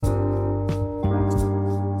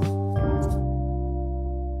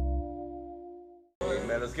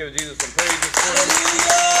man. Let's give Jesus some praise this morning.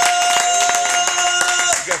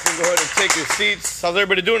 You guys can go ahead and take your seats. How's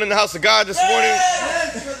everybody doing in the house of God this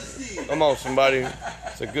morning? Come on, somebody.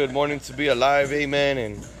 It's a good morning to be alive, amen.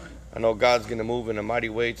 And I know God's going to move in a mighty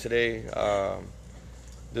way today.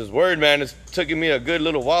 This word, man, it's taken me a good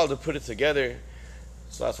little while to put it together.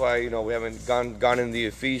 So that's why, we haven't gone in the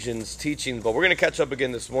Ephesians teaching. But we're going to catch up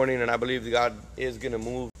again this morning, and I believe that God is going to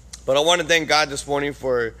move. But I want to thank God this morning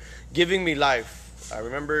for giving me life. I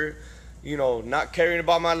remember, not caring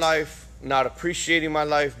about my life, not appreciating my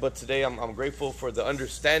life. But today I'm grateful for the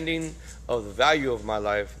understanding of the value of my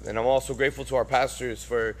life. And I'm also grateful to our pastors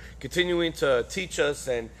for continuing to teach us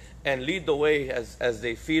and lead the way as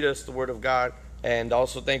they feed us the Word of God. And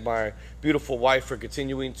also thank my beautiful wife for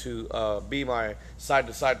continuing to be my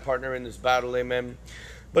side-to-side partner in this battle, amen.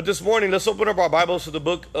 But this morning, let's open up our Bibles to the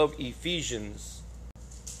book of Ephesians.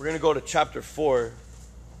 We're going to go to chapter 4.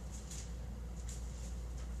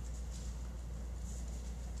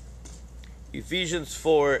 Ephesians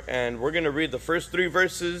 4, and we're going to read the first 3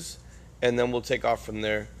 verses, and then we'll take off from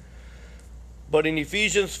there. But in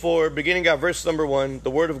Ephesians 4, beginning at verse number 1,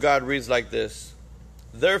 the Word of God reads like this.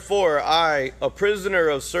 Therefore, I, a prisoner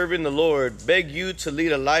of serving the Lord, beg you to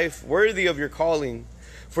lead a life worthy of your calling.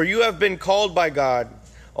 For you have been called by God.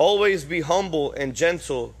 Always be humble and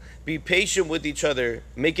gentle. Be patient with each other,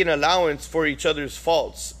 making allowance for each other's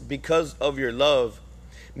faults because of your love.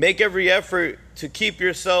 Make every effort to keep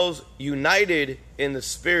yourselves united in the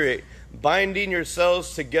Spirit, binding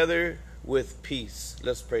yourselves together with peace.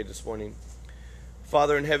 Let's pray this morning.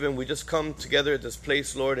 Father in heaven, we just come together at this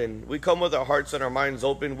place, Lord, and we come with our hearts and our minds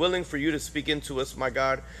open, willing for you to speak into us, my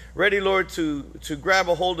God. Ready, Lord, to grab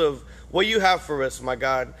a hold of what you have for us, my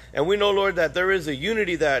God. And we know, Lord, that there is a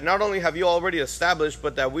unity that not only have you already established,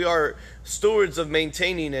 but that we are stewards of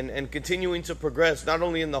maintaining and continuing to progress, not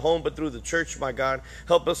only in the home, but through the church, my God.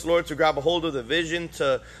 Help us, Lord, to grab a hold of the vision,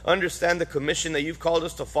 to understand the commission that you've called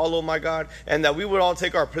us to follow, my God, and that we would all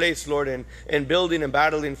take our place, Lord, in building and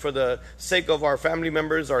battling for the sake of our family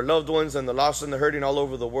members, our loved ones, and the lost and the hurting all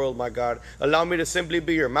over the world, my God. Allow me to simply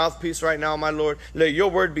be your mouthpiece right now, my Lord. Let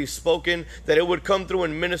your word be spoken, that it would come through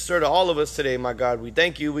and minister to all of us today, my God. We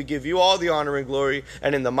thank you. We give you all the honor and glory,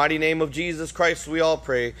 and in the mighty name of Jesus Christ, we all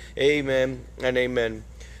pray. Amen and amen.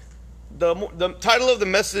 The title of the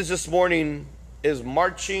message this morning is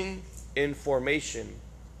Marching in Formation.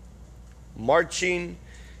 Marching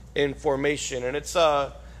in Formation. And it's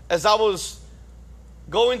as I was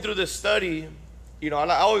going through this study, I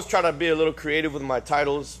always try to be a little creative with my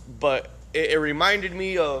titles, but it reminded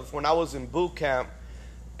me of when I was in boot camp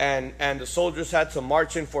and the soldiers had to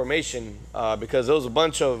march in formation because there was a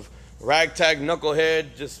bunch of ragtag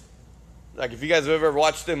knucklehead, just like if you guys have ever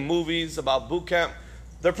watched them movies about boot camp,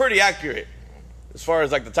 they're pretty accurate as far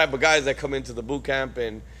as like the type of guys that come into the boot camp,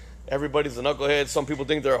 and everybody's a knucklehead. Some people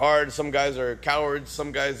think they're hard. Some guys are cowards.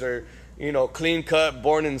 Some guys are, clean cut,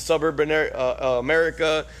 born in suburban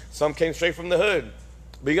America. Some came straight from the hood.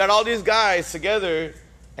 But you got all these guys together,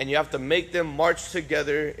 and you have to make them march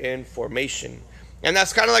together in formation. And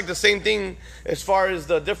that's kind of like the same thing as far as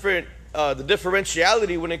the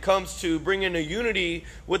differentiality when it comes to bringing a unity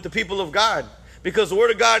with the people of God, because the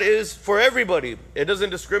Word of God is for everybody. It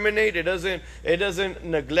doesn't discriminate. It doesn't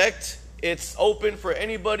neglect. It's open for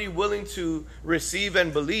anybody willing to receive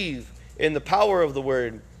and believe in the power of the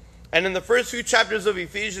Word. And in the first few chapters of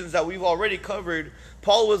Ephesians that we've already covered,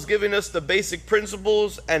 Paul was giving us the basic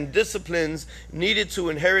principles and disciplines needed to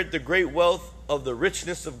inherit the great wealth of the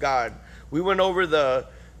richness of God. We went over the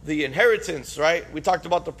inheritance, right? We talked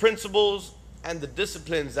about the principles and the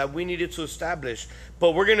disciplines that we needed to establish.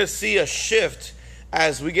 But we're going to see a shift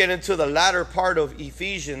as we get into the latter part of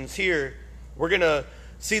Ephesians here. We're going to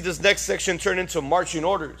see this next section turn into marching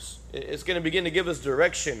orders. It's going to begin to give us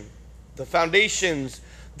direction. The foundations,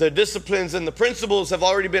 the disciplines, and the principles have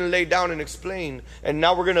already been laid down and explained. And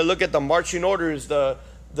now we're going to look at the marching orders, the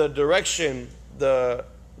direction, the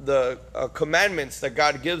commandments that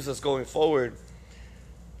God gives us going forward.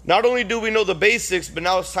 Not only do we know the basics, but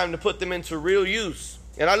now it's time to put them into real use.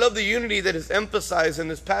 And I love the unity that is emphasized in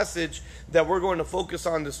this passage that we're going to focus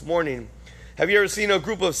on this morning. Have you ever seen a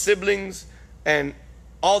group of siblings and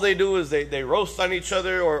all they do is they roast on each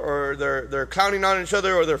other, or they're clowning on each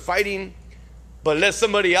other, or they're fighting, but let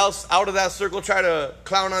somebody else out of that circle try to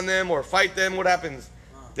clown on them or fight them? What happens?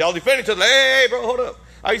 They all defend each other. Like, hey, bro, hold up.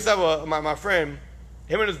 I used to have my friend,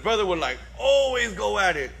 him and his brother would always go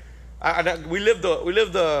at it. I lived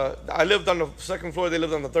on the second floor. They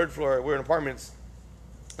lived on the third floor. We're in apartments.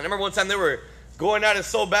 I remember one time they were going at it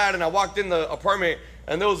so bad, and I walked in the apartment,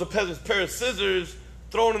 and there was a pair of scissors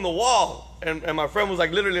thrown in the wall, and my friend was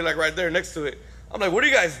literally right there next to it. I'm like, what are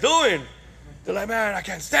you guys doing? They're like, man, I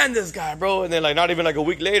can't stand this guy, bro. And then like not even like a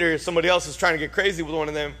week later, somebody else is trying to get crazy with one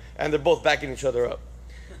of them, and they're both backing each other up.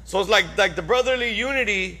 So it's like the brotherly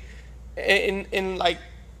unity in like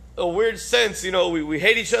a weird sense. You know, we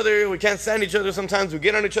hate each other, we can't stand each other sometimes, we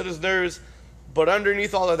get on each other's nerves, but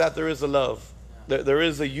underneath all of that, there is a love. There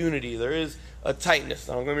is a unity. There is a tightness.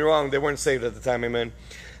 Don't get me wrong, they weren't saved at the time, amen.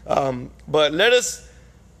 But let us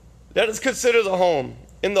consider the home.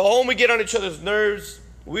 In the home, we get on each other's nerves.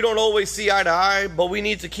 We don't always see eye to eye, but we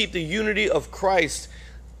need to keep the unity of Christ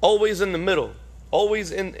always in the middle,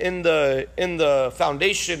 always in the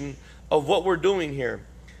foundation of what we're doing here.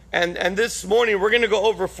 And this morning, we're going to go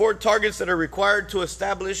over 4 targets that are required to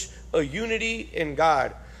establish a unity in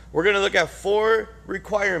God. We're going to look at 4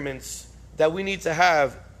 requirements that we need to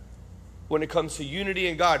have when it comes to unity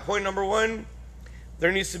in God. Point number 1,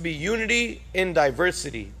 there needs to be unity in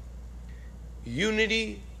diversity.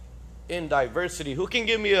 Unity in diversity. Who can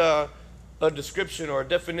give me a description or a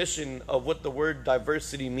definition of what the word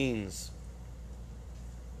diversity means?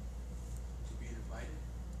 To be divided?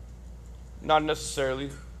 Not necessarily.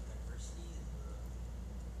 Diversity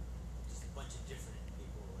is just a bunch of different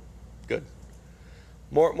people. Good.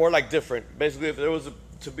 More like different. Basically, if there was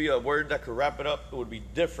to be a word that could wrap it up, it would be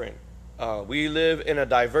different. We live in a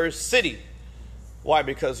diverse city. Why?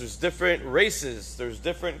 Because there's different races, there's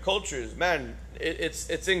different cultures. Man,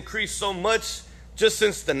 it's increased so much just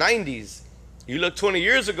since the 90s. You look 20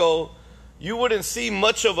 years ago, you wouldn't see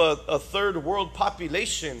much of a third world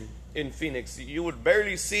population in Phoenix. You would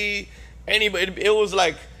barely see anybody. It was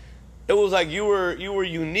like you were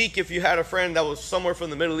unique if you had a friend that was somewhere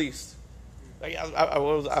from the Middle East. Like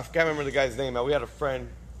I can't remember the guy's name. We had a friend.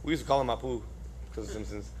 We used to call him Apu because of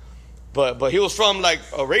Simpsons. But he was from like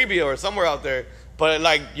Arabia or somewhere out there. But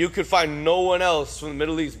like you could find no one else from the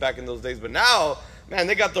Middle East back in those days. But now, man,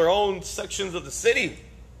 they got their own sections of the city.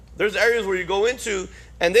 There's areas where you go into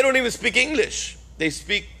and they don't even speak English. They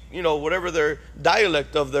speak, whatever their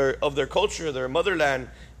dialect of their culture, their motherland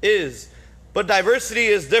is. But diversity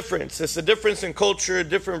is difference. It's a difference in culture,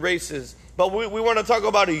 different races. But we want to talk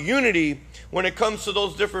about a unity when it comes to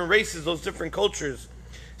those different races, those different cultures.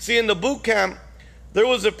 See, in the boot camp, there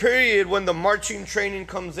was a period when the marching training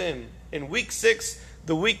comes in. In week 6,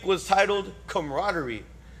 the week was titled Camaraderie.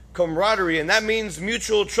 Camaraderie, and that means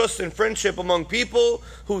mutual trust and friendship among people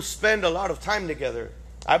who spend a lot of time together.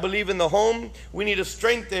 I believe in the home, we need to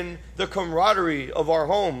strengthen the camaraderie of our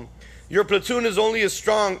home. Your platoon is only as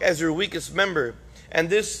strong as your weakest member. And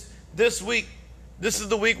this week, this is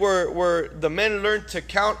the week where the men learn to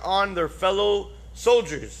count on their fellow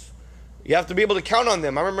soldiers. You have to be able to count on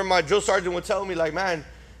them. I remember my drill sergeant would tell me, like, man,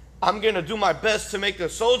 I'm going to do my best to make a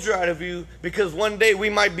soldier out of you because one day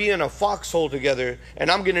we might be in a foxhole together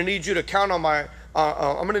and I'm going to need you to count on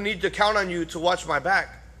I'm going to need to count on you to watch my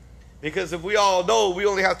back. Because if we all know we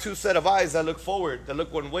only have 2 sets of eyes that look forward, that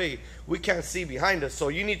look one way, we can't see behind us. So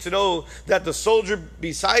you need to know that the soldier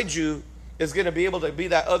beside you is going to be able to be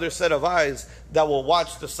that other set of eyes that will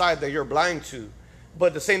watch the side that you're blind to.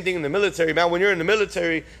 But the same thing in the military, man. When you're in the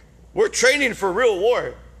military, we're training for real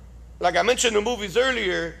war. Like I mentioned in the movies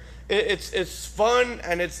earlier, it's fun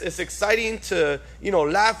and it's exciting to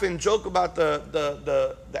laugh and joke about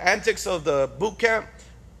the antics of the boot camp.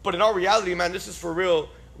 But in all reality, man, this is for real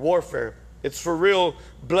warfare. It's for real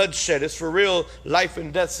bloodshed. It's for real life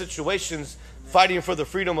and death situations, fighting for the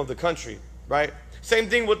freedom of the country, right? Same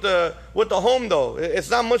thing with the home, though. It's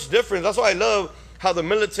not much different. That's why I love how the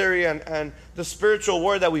military and the spiritual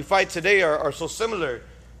war that we fight today are so similar.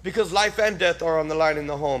 Because life and death are on the line in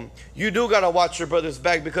the home. You do got to watch your brother's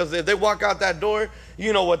back, because if they walk out that door,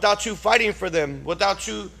 without you fighting for them, without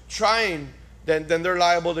you trying, then they're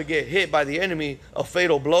liable to get hit by the enemy, a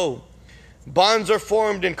fatal blow. Bonds are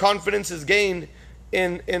formed and confidence is gained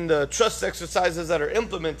in the trust exercises that are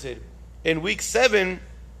implemented. In week 7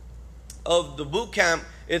 of the boot camp,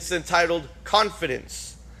 it's entitled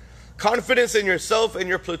Confidence. Confidence in yourself and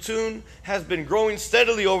your platoon has been growing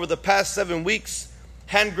steadily over the past 7 weeks.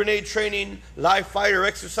 Hand grenade training, live fire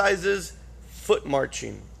exercises, foot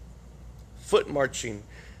marching,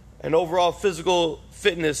 and overall physical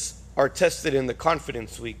fitness are tested in the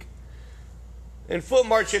confidence week. In foot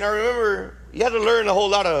marching, I remember you had to learn a whole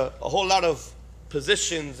lot of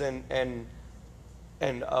positions, and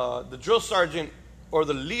the drill sergeant or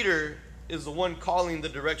the leader is the one calling the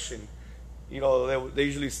direction. They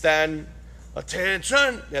usually stand,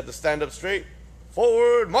 attention. You have to stand up straight,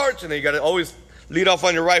 forward, march, and then you got to always lead off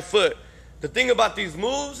on your right foot. The thing about these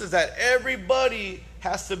moves is that everybody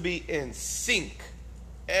has to be in sync.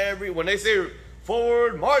 When they say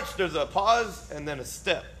forward, march, there's a pause and then a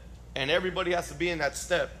step. And everybody has to be in that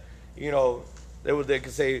step. They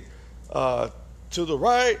could say, to the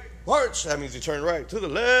right, march. That means you turn right. To the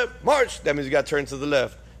left, march. That means you got to turn to the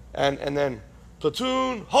left. And then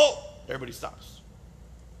platoon, halt. Everybody stops.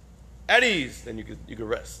 At ease, then you could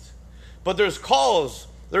rest. But there's calls.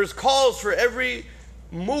 There's calls for every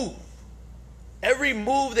move. Every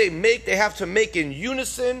move they make, they have to make in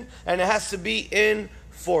unison, and it has to be in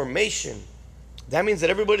formation. That means that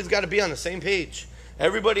everybody's got to be on the same page.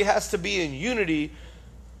 Everybody has to be in unity,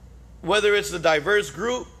 whether it's a diverse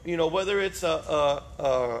group, whether it's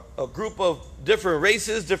a group of different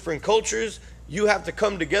races, different cultures. You have to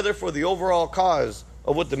come together for the overall cause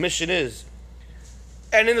of what the mission is.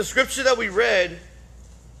 And in the scripture that we read,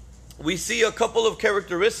 we see a couple of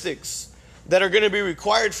characteristics that are going to be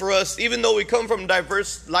required for us, even though we come from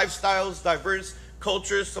diverse lifestyles, diverse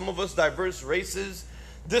cultures, some of us diverse races.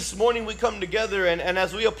 This morning we come together, and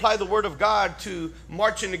as we apply the Word of God to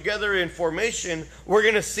marching together in formation, we're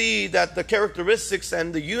going to see that the characteristics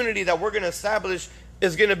and the unity that we're going to establish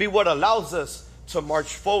is going to be what allows us to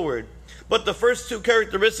march forward. But the first two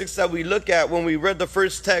characteristics that we look at when we read the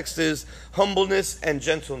first text is humbleness and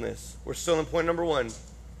gentleness. We're still in point number 1.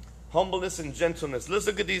 Humbleness and gentleness. Let's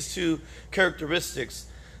look at these two characteristics.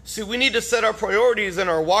 See, we need to set our priorities in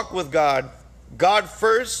our walk with God. God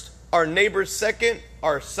first, our neighbor second,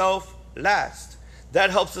 ourself last. That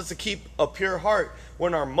helps us to keep a pure heart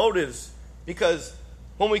when our motives, because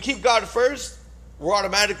when we keep God first, we're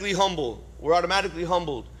automatically humble. We're automatically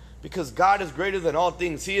humbled because God is greater than all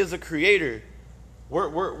things. He is a creator.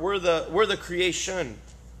 We're the creation.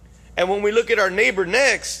 And when we look at our neighbor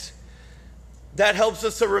next, that helps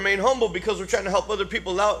us to remain humble because we're trying to help other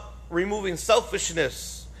people out, removing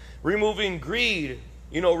selfishness, removing greed,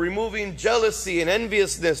 removing jealousy and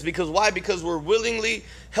enviousness. Because why? Because we're willingly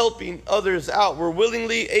helping others out. We're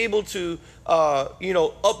willingly able to,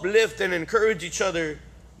 uplift and encourage each other,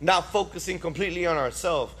 not focusing completely on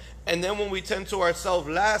ourselves. And then when we tend to ourselves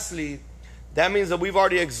lastly, that means that we've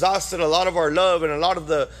already exhausted a lot of our love and a lot of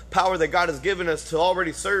the power that God has given us to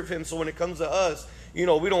already serve Him. So when it comes to us, we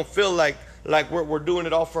don't feel like we're doing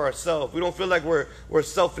it all for ourselves. We don't feel like we're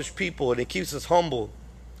selfish people, and it keeps us humble.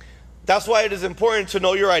 That's why it is important to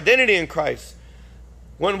know your identity in Christ.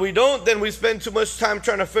 When we don't, then we spend too much time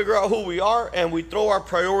trying to figure out who we are, and we throw our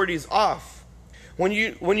priorities off. When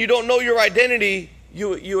you don't know your identity,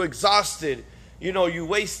 you exhausted. You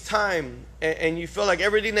waste time, and you feel like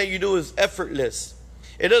everything that you do is effortless.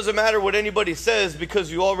 It doesn't matter what anybody says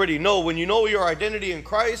because you already know. When you know your identity in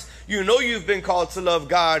Christ, you know you've been called to love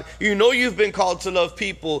God. You know you've been called to love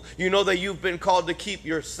people. You know that you've been called to keep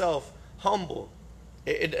yourself humble.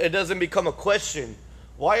 It doesn't become a question.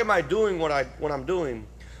 Why am I doing what I'm doing?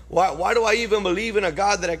 Why do I even believe in a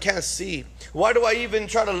God that I can't see? Why do I even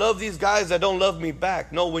try to love these guys that don't love me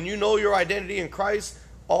back? No, when you know your identity in Christ,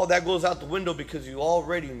 all that goes out the window because you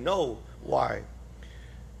already know why.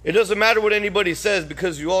 It doesn't matter what anybody says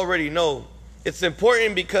because you already know. It's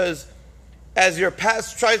important because as your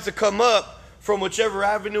past tries to come up from whichever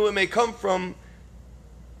avenue it may come from,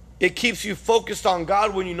 it keeps you focused on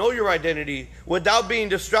God when you know your identity without being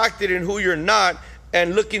distracted in who you're not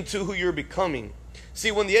and looking to who you're becoming.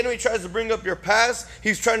 See, when the enemy tries to bring up your past,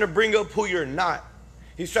 he's trying to bring up who you're not.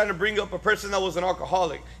 He's trying to bring up a person that was an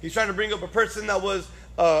alcoholic. He's trying to bring up a person that was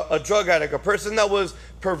a drug addict, a person that was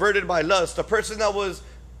perverted by lust, a person that was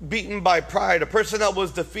beaten by pride, a person that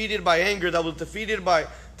was defeated by anger, that was defeated by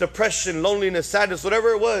depression, loneliness, sadness, whatever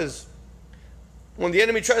it was. When the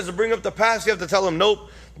enemy tries to bring up the past, you have to tell him, nope,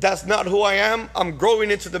 that's not who I am. I'm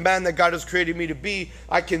growing into the man that God has created me to be.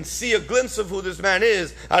 I can see a glimpse of who this man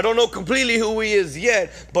is. I don't know completely who he is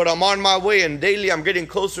yet, but I'm on my way, and daily I'm getting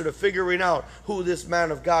closer to figuring out who this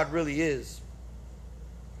man of God really is.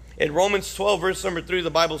 In Romans 12, verse number 3,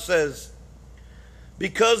 the Bible says,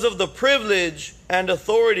 because of the privilege and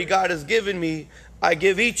authority God has given me, I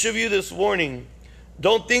give each of you this warning.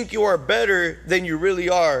 Don't think you are better than you really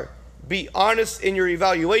are. Be honest in your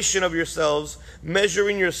evaluation of yourselves,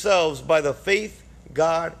 measuring yourselves by the faith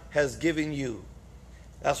God has given you.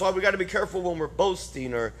 That's why we got to be careful when we're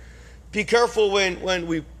boasting, or be careful when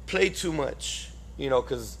we play too much,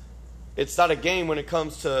 because it's not a game when it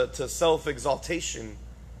comes to self-exaltation.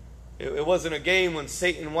 It wasn't a game when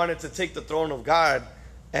Satan wanted to take the throne of God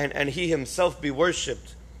and he himself be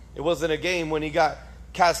worshipped. It wasn't a game when he got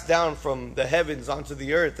cast down from the heavens onto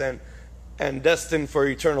the earth and destined for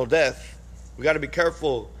eternal death. We got to be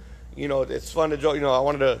careful. It's fun to joke. I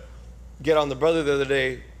wanted to get on the brother the other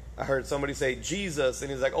day. I heard somebody say Jesus, and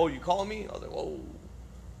he's like, "Oh, you call me?" I was like, "Whoa,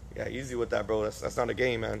 yeah, easy with that, bro. That's not a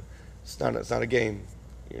game, man. It's not a game.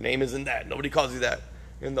 Your name isn't that. Nobody calls you that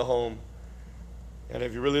in the home." And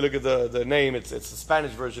if you really look at the name, it's the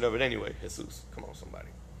Spanish version of it anyway. Jesus. Come on, somebody.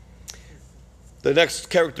 The next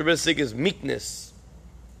characteristic is meekness.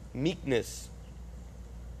 Meekness.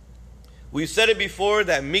 We've said it before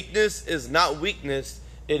that meekness is not weakness.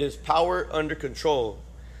 It is power under control.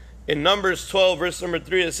 In Numbers 12, verse number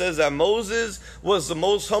 3, it says that Moses was the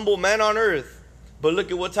most humble man on earth. But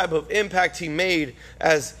look at what type of impact he made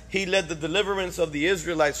as he led the deliverance of the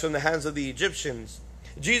Israelites from the hands of the Egyptians.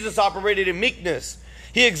 Jesus operated in meekness.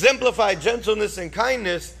 He exemplified gentleness and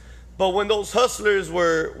kindness. But when those hustlers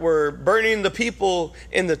were burning the people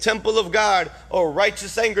in the temple of God, a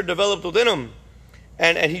righteous anger developed within him.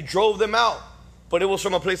 And he drove them out. But it was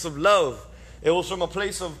from a place of love. It was from a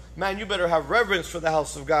place of, man, you better have reverence for the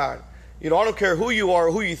house of God. You know, I don't care who you are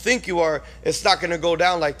or who you think you are. It's not going to go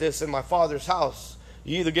down like this in my Father's house.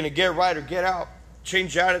 You're either going to get right or get out.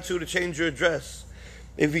 Change your attitude or change your address.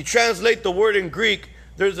 If you translate the word in Greek,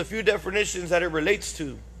 there's a few definitions that it relates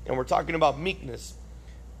to. And we're talking about meekness.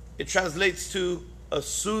 It translates to a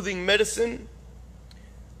soothing medicine,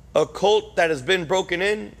 a colt that has been broken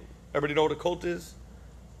in. Everybody know what a colt is?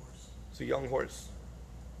 It's a young horse.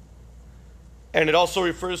 And it also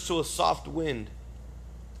refers to a soft wind.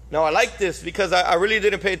 Now, I like this because I really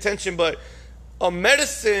didn't pay attention, but a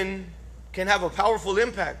medicine can have a powerful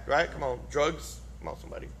impact, right? Come on, drugs. Come on,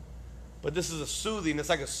 somebody. But this is a soothing. It's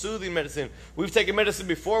like a soothing medicine. We've taken medicine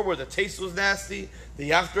before where the taste was nasty.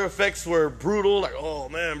 The after effects were brutal. Like, oh,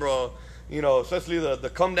 man, bro. You know, especially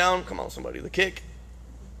the come down. Come on, somebody. The kick.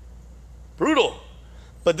 Brutal.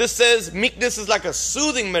 But this says meekness is like a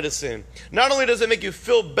soothing medicine. Not only does it make you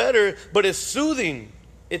feel better, but it's soothing.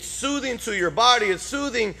 It's soothing to your body. It's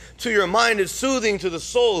soothing to your mind. It's soothing to the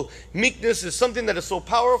soul. Meekness is something that is so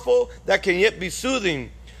powerful that can yet be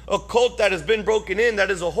soothing. A colt that has been broken in,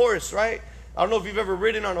 that is a horse, right? I don't know if you've ever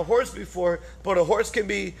ridden on a horse before, but a horse can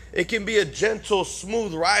be a gentle,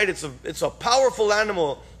 smooth ride. It's a powerful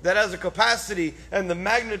animal that has the capacity and the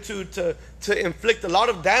magnitude to inflict a lot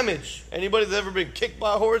of damage. Anybody that's ever been kicked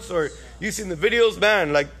by a horse or you've seen the videos,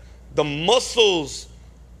 man, like the muscles,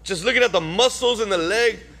 just looking at the muscles in the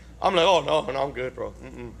leg, I'm like, oh, no, I'm good, bro.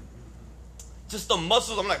 Just the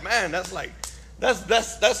muscles, I'm like, man, that's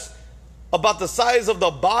about the size of the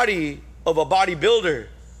body of a bodybuilder.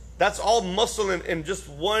 That's all muscle in just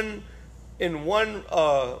one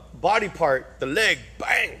body part. The leg,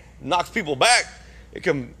 bang, knocks people back. It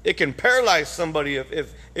can paralyze somebody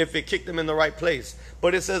if it kicked them in the right place.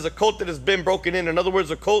 But it says a colt that has been broken in. In other words,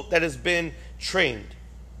 a colt that has been trained.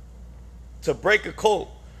 To break a colt,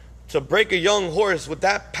 to break a young horse with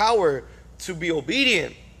that power to be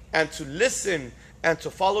obedient and to listen and to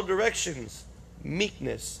follow directions.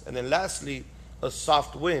 Meekness. And then lastly, a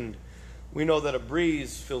soft wind. We know that a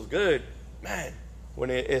breeze feels good. Man, when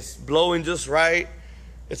it's blowing just right,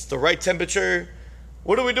 it's the right temperature.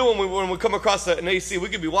 What do we do when we come across an AC? We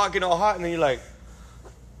could be walking all hot and then you're like,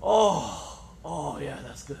 oh yeah,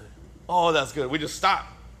 that's good. Oh, that's good. We just stop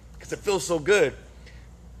because it feels so good.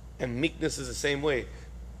 And meekness is the same way.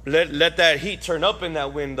 Let that heat turn up in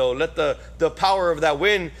that wind, though. Let the power of that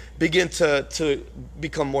wind begin to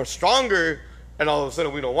become more stronger. And all of a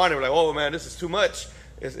sudden we don't want it. We're like, oh man, this is too much.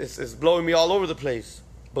 It's blowing me all over the place.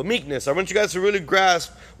 But meekness, I want you guys to really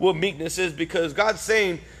grasp what meekness is, because God's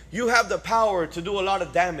saying you have the power to do a lot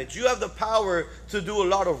of damage. You have the power to do a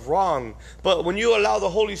lot of wrong. But when you allow the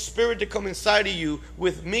Holy Spirit to come inside of you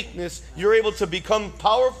with meekness, you're able to become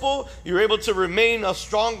powerful. You're able to remain a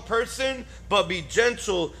strong person, but be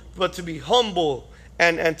gentle, but to be humble,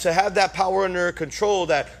 and to have that power under control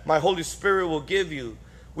that my Holy Spirit will give you.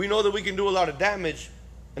 We know that we can do a lot of damage,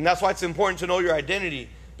 and that's why it's important to know your identity.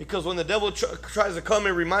 Because when the devil tries to come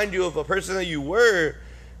and remind you of a person that you were,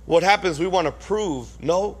 what happens? We want to prove,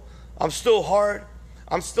 no, I'm still hard.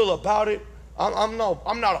 I'm still about it. I'm not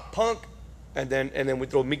a punk. And then we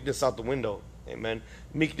throw meekness out the window. Amen.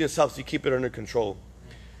 Meekness helps you keep it under control.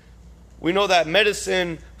 We know that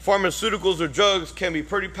medicine, pharmaceuticals, or drugs can be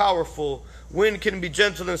pretty powerful. Wind can be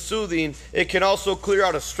gentle and soothing. It can also clear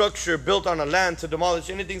out a structure built on a land to demolish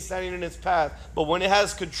anything standing in its path. But when it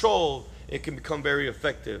has control, it can become very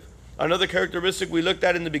effective. Another characteristic we looked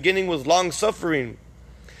at in the beginning was long-suffering.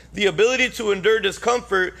 The ability to endure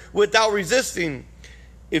discomfort without resisting.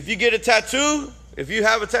 If you get a tattoo, if you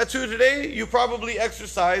have a tattoo today, you probably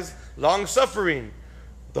exercise long-suffering.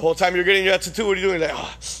 The whole time you're getting your tattoo, what are you doing? Like,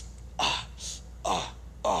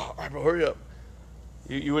 all right, bro, hurry up.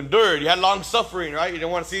 You endured. You had long-suffering, right? You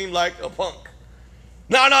didn't want to seem like a punk.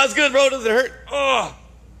 No, it's good, bro. It doesn't hurt.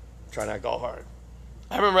 Trying to act all hard.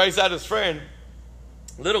 I remember I used to have this friend,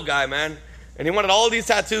 little guy, man, and he wanted all these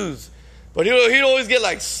tattoos. But he'd always get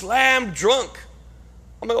like slammed drunk.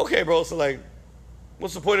 I'm like, okay, bro. So like,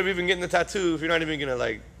 What's the point of even getting the tattoo if you're not even going to,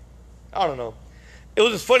 like, I don't know. It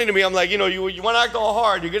was just funny to me. I'm like, you want to act all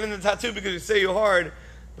hard. You're getting the tattoo because you say you're hard,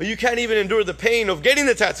 but you can't even endure the pain of getting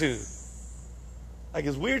the tattoo. Like,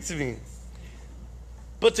 it's weird to me.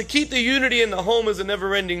 But to keep the unity in the home is a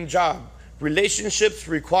never-ending job. Relationships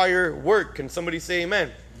require work. Can somebody say amen?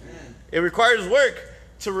 Amen. It requires work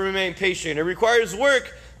to remain patient. It requires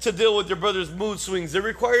work to deal with your brother's mood swings. It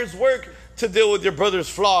requires work to deal with your brother's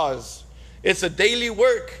flaws. It's a daily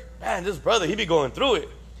work. Man, this brother, he be going through it.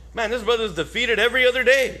 Man, this brother's defeated every other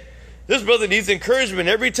day. This brother needs encouragement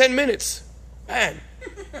every 10 minutes. Man,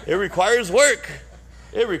 it requires work.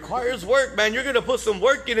 It requires work, man. You're going to put some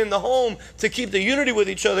work in the home to keep the unity with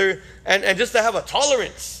each other and just to have a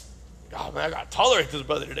tolerance. Oh, man, I got to tolerate this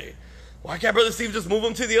brother today. Why can't Brother Steve just move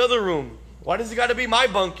him to the other room? Why does he got to be my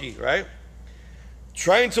bunkie, right?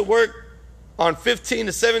 Trying to work on 15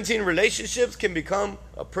 to 17 relationships can become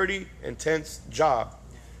a pretty intense job.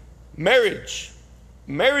 Marriage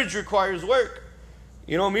requires work.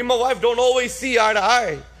 Me and my wife don't always see eye to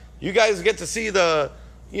eye. You guys get to see the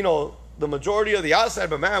majority of the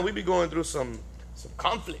outside, but man, we be going through some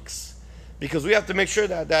conflicts because we have to make sure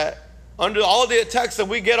that under all the attacks that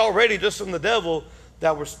we get already just from the devil,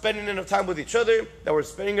 that we're spending enough time with each other, that we're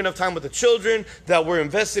spending enough time with the children, that we're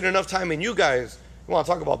investing enough time in you guys. You want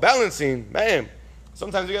to talk about balancing, man.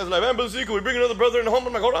 Sometimes you guys are like, man, Brother C, can we bring another brother in the home?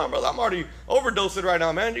 I'm like, hold on, brother, I'm already overdosing right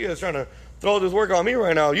now, man. You guys trying to throw this work on me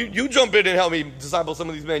right now. You jump in and help me disciple some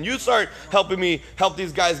of these men. You start helping me help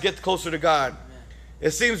these guys get closer to God.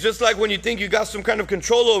 It seems just like when you think you got some kind of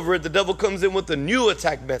control over it, the devil comes in with a new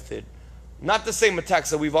attack method. Not the same attacks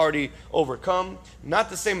that we've already overcome. Not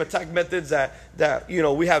the same attack methods that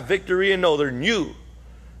we have victory in. No, they're new.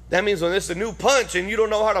 That means when it's a new punch and you don't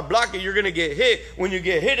know how to block it, you're going to get hit. When you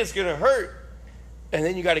get hit, it's going to hurt. And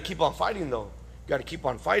then you got to keep on fighting, though. You got to keep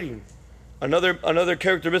on fighting. Another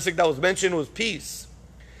characteristic that was mentioned was peace.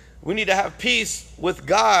 We need to have peace with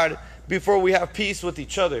God before we have peace with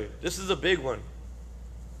each other. This is a big one.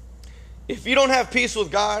 If you don't have peace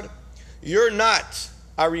with God, you're not,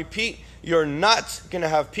 I repeat, you're not going to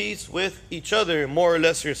have peace with each other, more or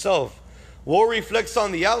less yourself. War reflects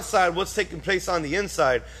on the outside what's taking place on the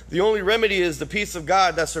inside. The only remedy is the peace of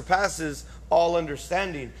God that surpasses all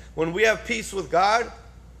understanding. When we have peace with God,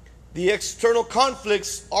 the external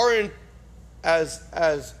conflicts aren't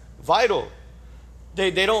as vital.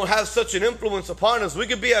 They don't have such an influence upon us. We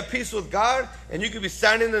could be at peace with God, and you could be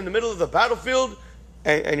standing in the middle of the battlefield,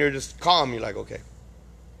 and you're just calm. You're like, okay,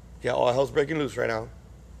 yeah, all hell's breaking loose right now,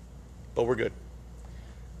 but we're good.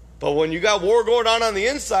 But when you got war going on the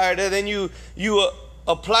inside, and then you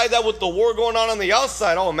apply that with the war going on the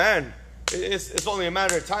outside, oh man, it's only a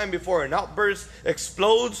matter of time before an outburst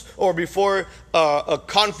explodes or before a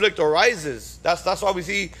conflict arises. That's why we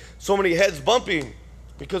see so many heads bumping,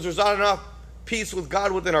 because there's not enough peace with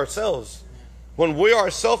God within ourselves. When we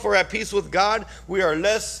ourselves are at peace with God, we are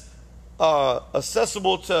less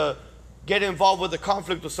accessible to get involved with the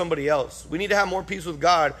conflict with somebody else. We need to have more peace with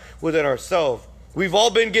God within ourselves. We've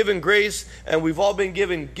all been given grace, and we've all been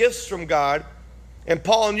given gifts from God. And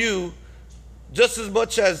Paul knew, just as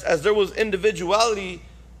much as there was individuality,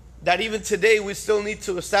 that even today we still need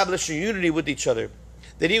to establish a unity with each other.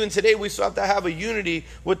 That even today we still have to have a unity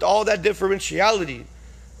with all that differentiality.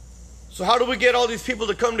 So how do we get all these people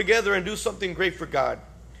to come together and do something great for God?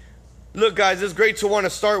 Look, guys, it's great to want to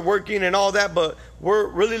start working and all that, but we're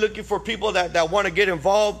really looking for people that want to get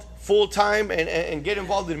involved full time and get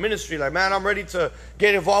involved in ministry. Like, man, I'm ready to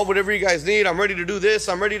get involved whatever you guys need. I'm ready to do this.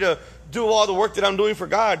 I'm ready to do all the work that I'm doing for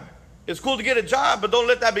God. It's cool to get a job, but don't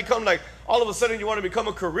let that become like all of a sudden you want to become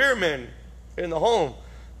a career man in the home.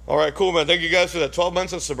 All right, cool, man. Thank you guys for that 12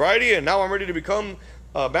 months of sobriety, and now I'm ready to become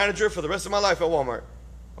a manager for the rest of my life at Walmart.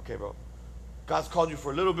 Okay, bro. God's called you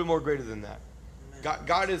for a little bit more greater than that.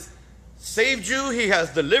 God has saved you. He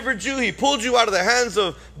has delivered you. He pulled you out of the hands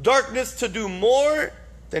of darkness to do more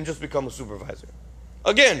than just become a supervisor.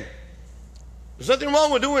 Again, there's nothing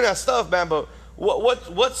wrong with doing that stuff, man, but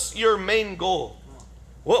what's your main goal?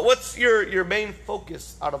 What's your main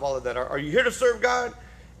focus out of all of that? Are you here to serve God?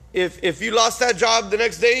 If you lost that job the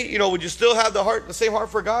next day, would you still have the same heart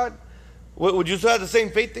for God? Would you still have the same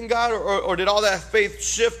faith in God, or did all that faith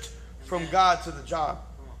shift from God to the job?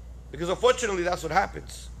 Because unfortunately, that's what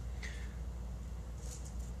happens.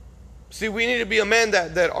 See, we need to be a man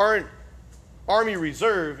that aren't Army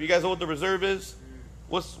Reserve. You guys know what the reserve is?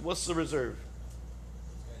 What's the reserve?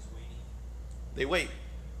 They wait.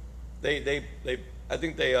 They I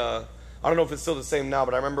think they I don't know if it's still the same now,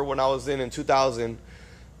 but I remember when I was in 2000,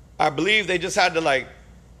 I believe they just had to like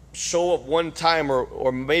show up one time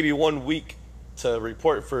or maybe 1 week to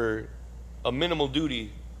report for a minimal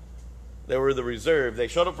duty. They were the reserve. They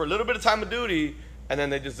showed up for a little bit of time of duty, and then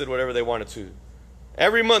they just did whatever they wanted to.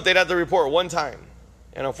 Every month they'd have to report one time.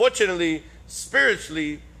 And unfortunately,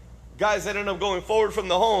 spiritually, guys that end up going forward from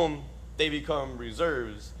the home, they become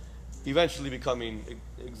reserves, eventually becoming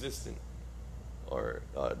existent or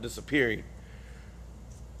disappearing.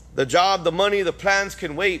 The job, the money, the plans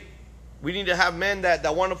can wait. We need to have men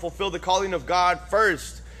that want to fulfill the calling of God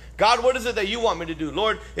first. God, what is it that you want me to do?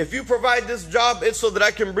 Lord, if you provide this job, it's so that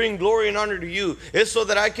I can bring glory and honor to you. It's so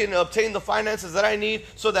that I can obtain the finances that I need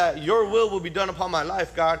so that your will be done upon my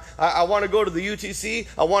life, God. I want to go to the UTC.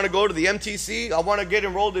 I want to go to the MTC. I want to get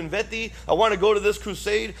enrolled in VETI. I want to go to this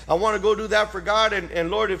crusade. I want to go do that for God.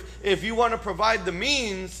 And Lord, if you want to provide the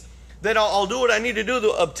means, then I'll do what I need to do to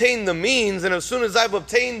obtain the means. And as soon as I've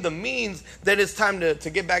obtained the means, then it's time to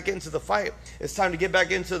get back into the fight. It's time to get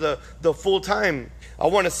back into the full time. I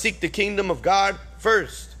want to seek the kingdom of God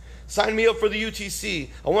first. Sign me up for the UTC.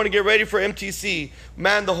 I want to get ready for MTC.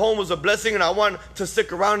 Man, the home was a blessing, and I want to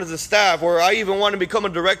stick around as a staff, or I even want to become a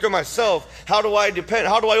director myself. How do I depend?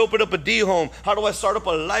 How do I open up a D home? How do I start up a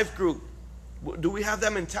life group? Do we have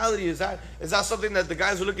that mentality? Is that something that the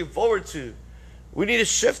guys are looking forward to? We need to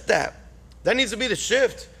shift that. That needs to be the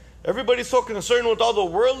shift. Everybody's so concerned with all the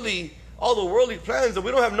worldly plans that we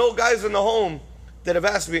don't have no guys in the home that have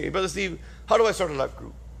asked me, Brother Steve, how do I start a life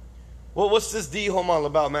group? Well, what's this D home all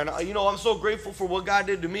about, man? You know, I'm so grateful for what God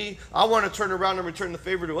did to me. I want to turn around and return the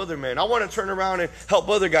favor to other men. I want to turn around and help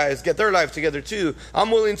other guys get their life together too.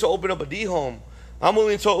 I'm willing to open up a D home. I'm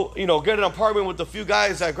willing to, get an apartment with a few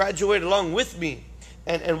guys that graduate along with me.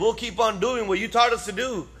 And we'll keep on doing what you taught us to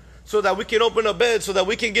do, so that we can open a bed, so that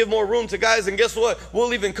we can give more room to guys. And guess what?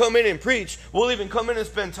 We'll even come in and preach. We'll even come in and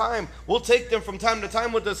spend time. We'll take them from time to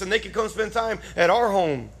time with us, and they can come spend time at our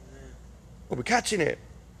home. Are we catching it?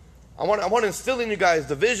 I want to instill in you guys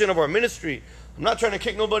the vision of our ministry. I'm not trying to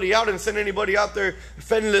kick nobody out and send anybody out there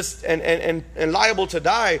friendless and liable to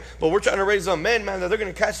die. But we're trying to raise up men, man, that they're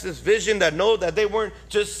going to catch this vision, that know that they weren't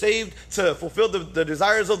just saved to fulfill the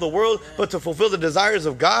desires of the world, but to fulfill the desires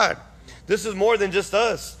of God. This is more than just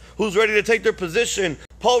us who's ready to take their position.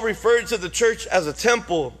 Paul referred to the church as a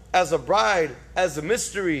temple, as a bride, as a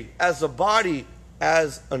mystery, as a body,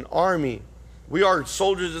 as an army. We are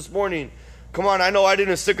soldiers this morning. Come on, I know I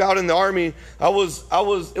didn't stick out in the army. It was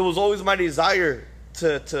always my desire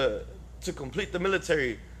to complete the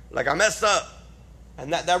military. Like, I messed up.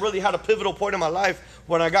 And that really had a pivotal point in my life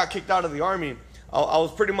when I got kicked out of the army. I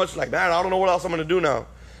was pretty much like, man, I don't know what else I'm going to do now.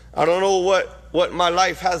 I don't know what my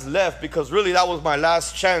life has left, because really that was my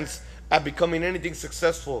last chance at becoming anything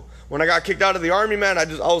successful. When I got kicked out of the army, man, I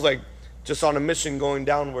was like just on a mission going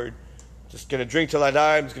downward. Just going to drink till I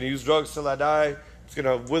die. I'm just going to use drugs till I die. It's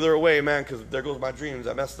going to wither away, man, because there goes my dreams.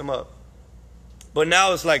 I messed them up. But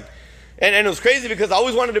now it's like, and it was crazy because I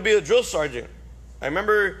always wanted to be a drill sergeant. I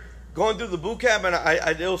remember going through the boot camp,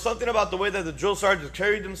 and there was something about the way that the drill sergeants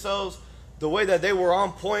carried themselves, the way that they were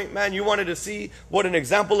on point, man. You wanted to see what an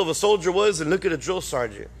example of a soldier was, and look at a drill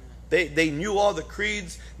sergeant. They knew all the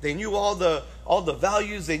creeds. They knew all the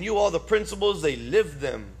values. They knew all the principles. They lived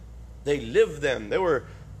them. They were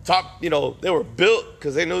top, they were built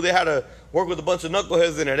because they knew they had to work with a bunch of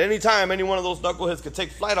knuckleheads, and at any time, any one of those knuckleheads could take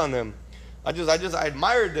flight on them. I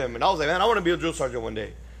admired them, and I was like, man, I want to be a drill sergeant one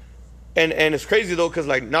day. And it's crazy though, because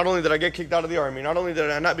like, not only did I get kicked out of the army, not only did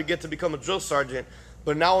I not get to become a drill sergeant,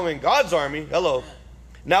 but now I'm in God's army. Hello.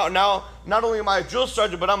 Now, not only am I a drill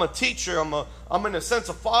sergeant, but I'm a teacher. I'm in a sense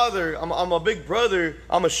a father. I'm a big brother.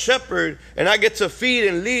 I'm a shepherd, and I get to feed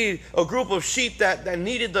and lead a group of sheep that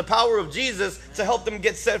needed the power of Jesus to help them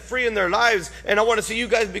get set free in their lives. And I want to see you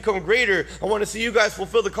guys become greater. I want to see you guys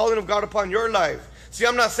fulfill the calling of God upon your life. See,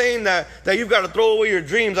 I'm not saying that you've got to throw away your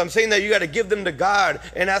dreams. I'm saying that you got to give them to God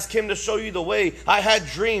and ask Him to show you the way. I had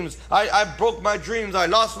dreams. I broke my dreams. I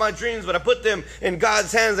lost my dreams, but I put them in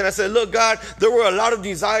God's hands. And I said, look, God, there were a lot of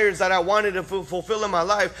desires that I wanted to fulfill in my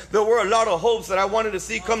life. There were a lot of hopes that I wanted to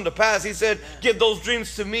see come to pass. He said, give those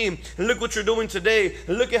dreams to me. And look what you're doing today.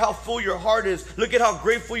 And look at how full your heart is. Look at how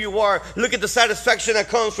grateful you are. Look at the satisfaction that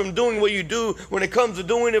comes from doing what you do when it comes to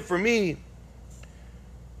doing it for me.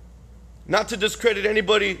 Not to discredit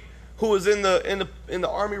anybody who is in the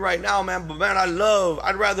army right now, man. But man,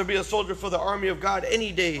 I'd rather be a soldier for the army of God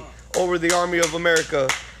any day over the army of America.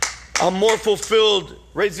 I'm more fulfilled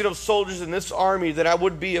raising up soldiers in this army than I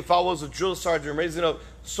would be if I was a drill sergeant raising up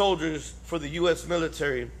soldiers for the U.S.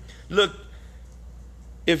 military. Look,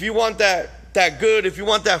 if you want that good, if you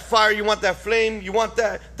want that fire, you want that flame, you want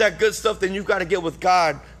that good stuff, then you've got to get with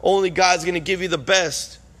God. Only God's going to give you the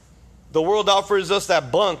best. The world offers us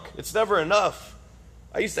that bunk. It's never enough.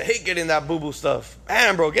 I used to hate getting that boo-boo stuff.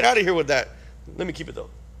 Man, bro, get out of here with that. Let me keep it, though.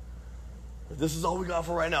 If this is all we got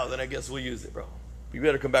for right now, then I guess we'll use it, bro. You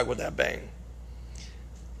better come back with that bang.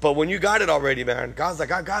 But when you got it already, man, God's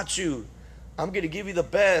like, I got you. I'm going to give you the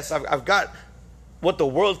best. I've got what the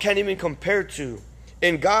world can't even compare to.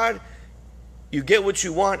 In God, you get what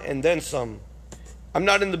you want and then some. I'm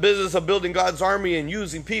not in the business of building God's army and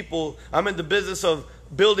using people. I'm in the business of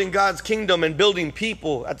building God's kingdom and building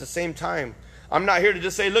people at the same time. I'm not here to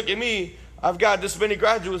just say, look at me. I've got this many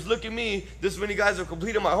graduates. Look at me. This many guys have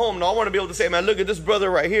completed my home. No, I want to be able to say, man, look at this brother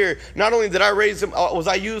right here. Not only did I raise him, was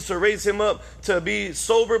I used to raise him up to be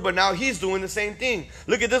sober, but now he's doing the same thing.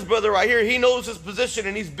 Look at this brother right here. He knows his position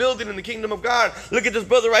and he's building in the kingdom of God. Look at this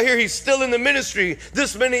brother right here. He's still in the ministry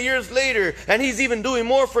this many years later, and he's even doing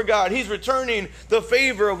more for God. He's returning the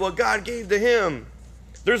favor of what God gave to him.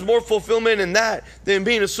 There's more fulfillment in that than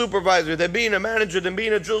being a supervisor, than being a manager, than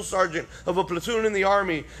being a drill sergeant of a platoon in the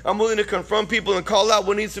army. I'm willing to confront people and call out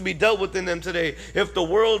what needs to be dealt with in them today. If the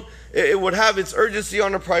world, it would have its urgency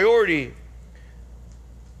on a priority.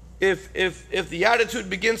 If the attitude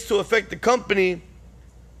begins to affect the company,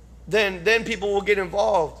 then people will get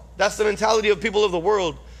involved. That's the mentality of people of the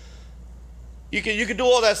world. You can do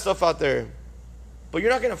all that stuff out there, but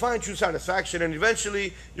you're not going to find true satisfaction, and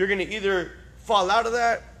eventually you're going to either fall out of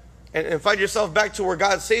that and find yourself back to where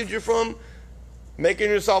God saved you from, making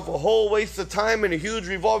yourself a whole waste of time in a huge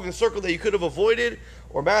revolving circle that you could have avoided,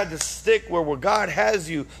 or man, just stick where God has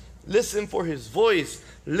you. Listen for his voice.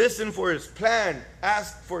 Listen for his plan.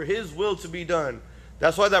 Ask for his will to be done.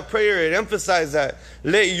 That's why that prayer, it emphasized that.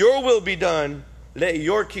 Let your will be done. Let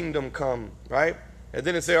your kingdom come, right? And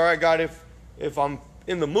then it say, all right, God, if I'm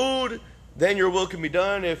in the mood, then your will can be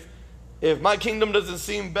done. If my kingdom doesn't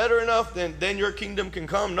seem better enough, then your kingdom can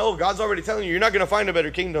come. No, God's already telling you, you're not going to find a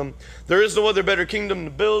better kingdom. There is no other better kingdom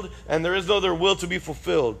to build, and there is no other will to be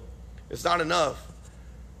fulfilled. It's not enough.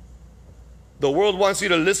 The world wants you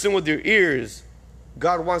to listen with your ears.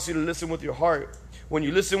 God wants you to listen with your heart. When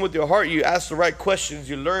you listen with your heart, you ask the right questions.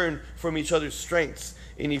 You learn from each other's strengths.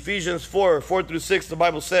 In Ephesians 4:4-6, the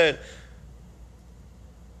Bible said,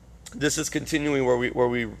 this is continuing where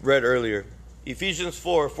we read earlier. Ephesians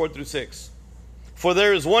 4:4-6. For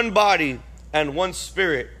there is one body and one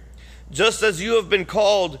spirit, just as you have been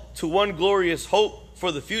called to one glorious hope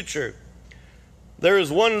for the future. There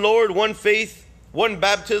is one Lord, one faith, one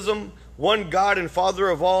baptism, one God and Father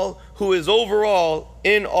of all, who is over all,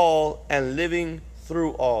 in all, and living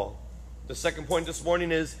through all. The second point this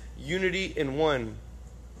morning is unity in one.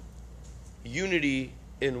 Unity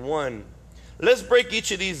in one. Let's break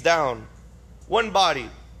each of these down. One body.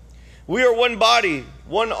 We are one body,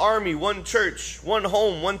 one army, one church, one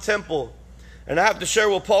home, one temple. And I have to share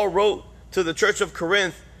what Paul wrote to the church of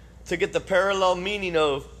Corinth to get the parallel meaning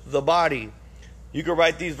of the body. You can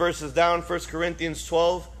write these verses down, 1 Corinthians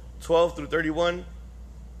 12:12-31.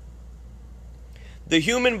 The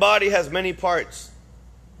human body has many parts,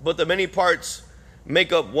 but the many parts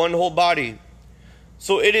make up one whole body.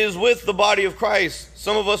 So it is with the body of Christ.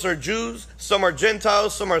 Some of us are Jews, some are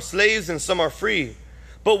Gentiles, some are slaves, and some are free.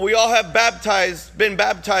 But we all have been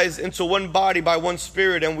baptized into one body by one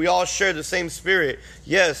Spirit, and we all share the same Spirit.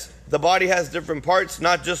 Yes, the body has different parts,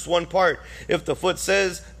 not just one part. If the foot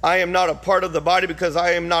says, I am not a part of the body because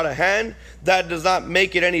I am not a hand, that does not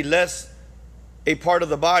make it any less a part of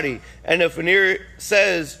the body. And if an ear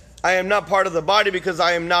says, I am not part of the body because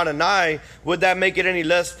I am not an eye, would that make it any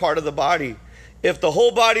less part of the body? If the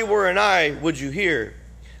whole body were an eye, would you hear?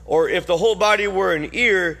 Or if the whole body were an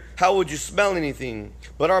ear, how would you smell anything?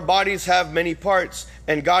 But our bodies have many parts,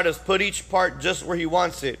 and God has put each part just where he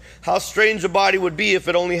wants it. How strange a body would be if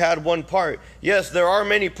it only had one part. Yes, there are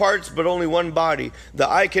many parts, but only one body. The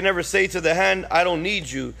eye can never say to the hand, I don't need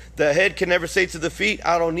you. The head can never say to the feet,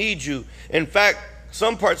 I don't need you. In fact,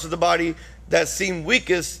 some parts of the body that seem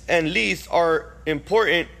weakest and least are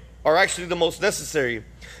important are actually the most necessary.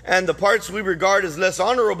 And the parts we regard as less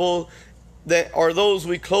honorable that are those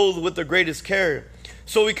we clothe with the greatest care.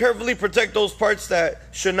 So we carefully protect those parts that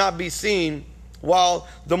should not be seen, while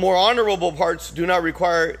the more honorable parts do not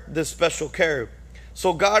require this special care.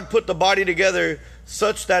 So God put the body together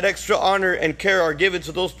such that extra honor and care are given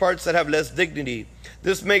to those parts that have less dignity.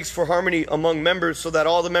 This makes for harmony among members so that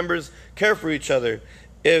all the members care for each other.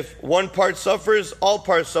 If one part suffers, all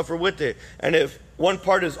parts suffer with it. And if one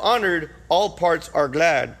part is honored, all parts are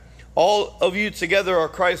glad. All of you together are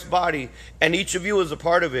Christ's body, and each of you is a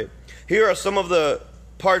part of it. Here are some of the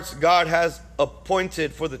parts God has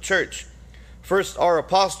appointed for the church. First are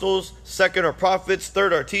apostles, second are prophets,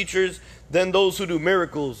 third are teachers, then those who do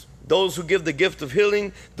miracles, those who give the gift of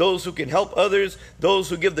healing, those who can help others, those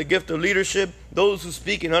who give the gift of leadership, those who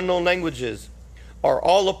speak in unknown languages. Are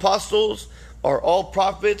all apostles? Are all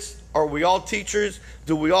prophets? Are we all teachers?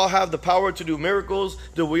 Do we all have the power to do miracles?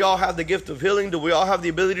 Do we all have the gift of healing? Do we all have the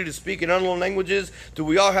ability to speak in unknown languages? Do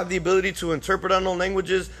we all have the ability to interpret unknown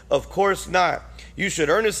languages? Of course not. You should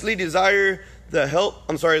earnestly desire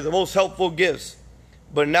the most helpful gifts.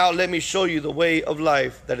 But now let me show you the way of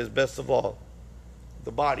life that is best of all.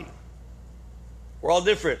 The body. We're all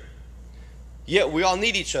different. Yet we all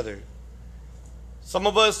need each other. Some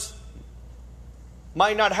of us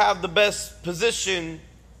might not have the best position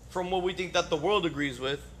from what we think that the world agrees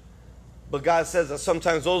with, but God says that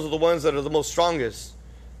sometimes those are the ones that are the most strongest.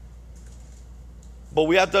 But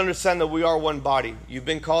we have to understand that we are one body. You've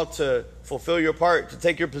been called to fulfill your part, to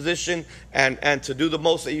take your position, and to do the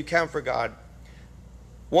most that you can for God.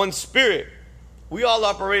 One Spirit. We all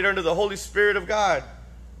operate under the Holy Spirit of God.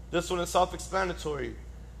 This one is self-explanatory.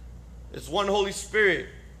 It's one Holy Spirit.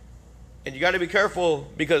 And you got to be careful,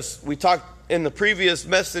 because we talked in the previous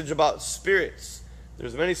message about spirits.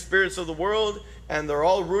 There's many spirits of the world, and they're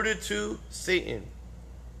all rooted to Satan.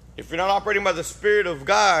 If you're not operating by the Spirit of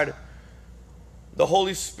God, the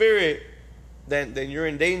Holy Spirit, then you're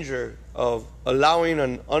in danger of allowing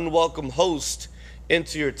an unwelcome host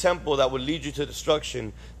into your temple that would lead you to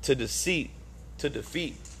destruction, to deceit, to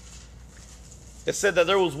defeat. It said that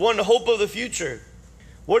there was one hope of the future.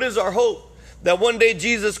 What is our hope? That one day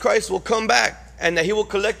Jesus Christ will come back and that he will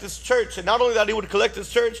collect his church. And not only that he would collect his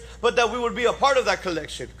church, but that we would be a part of that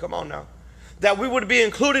collection. Come on now. That we would be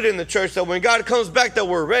included in the church. That when God comes back, that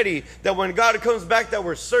we're ready. That when God comes back, that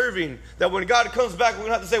we're serving. That when God comes back, we're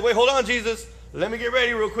going to have to say, wait, hold on, Jesus. Let me get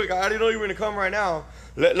ready real quick. I didn't know you were going to come right now.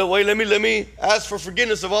 Let me ask for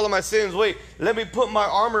forgiveness of all of my sins. Wait, let me put my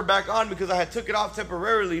armor back on because I had took it off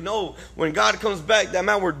temporarily. No, when God comes back, that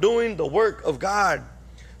man, we're doing the work of God.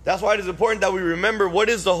 That's why it is important that we remember what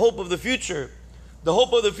is the hope of the future. The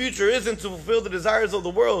hope of the future isn't to fulfill the desires of the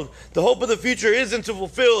world. The hope of the future isn't to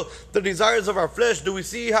fulfill the desires of our flesh. Do we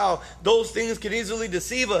see how those things can easily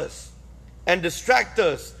deceive us and distract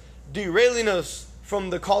us, derailing us from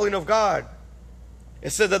the calling of God? It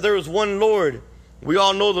said that there is one Lord. We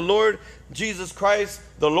all know the Lord, Jesus Christ,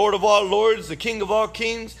 the Lord of all lords, the King of all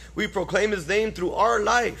kings. We proclaim his name through our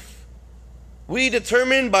life. We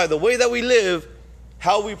determine by the way that we live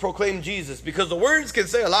how we proclaim Jesus, because the words can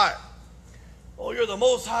say a lot. Oh, you're the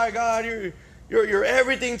Most High God. You're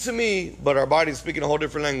everything to me. But our body's speaking a whole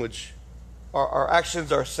different language. Our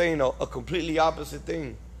actions are saying a completely opposite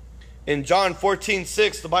thing. In John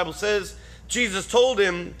 14:6, the Bible says, Jesus told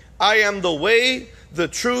him, I am the way, the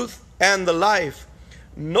truth, and the life.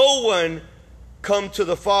 No one can come to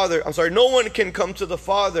the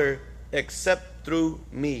Father except through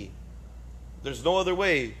me. There's no other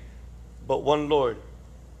way but one Lord.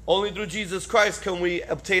 Only through Jesus Christ can we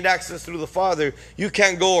obtain access through the Father. You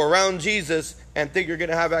can't go around Jesus and think you're going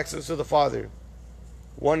to have access to the Father.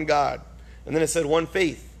 One God. And then it said one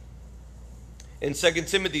faith. In 2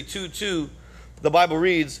 Timothy 2:2, the Bible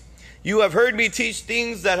reads, you have heard me teach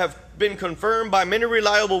things that have been confirmed by many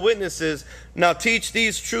reliable witnesses. Now teach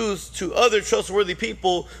these truths to other trustworthy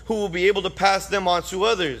people who will be able to pass them on to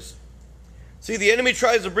others. See, the enemy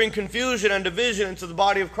tries to bring confusion and division into the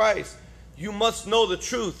body of Christ. You must know the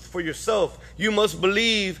truth for yourself. You must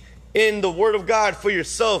believe in the Word of God for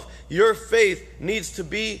yourself. Your faith needs to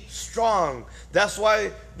be strong. That's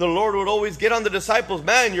why the Lord would always get on the disciples.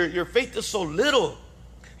 Man, your faith is so little.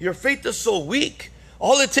 Your faith is so weak.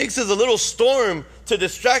 All it takes is a little storm to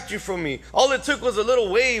distract you from me. All it took was a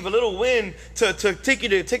little wave, a little wind to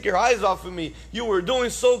take your eyes off of me. You were doing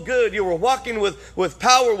so good. You were walking with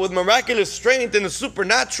power, with miraculous strength in the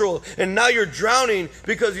supernatural. And now you're drowning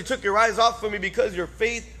because you took your eyes off of me because your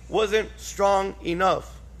faith wasn't strong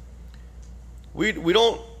enough. We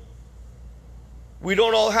don't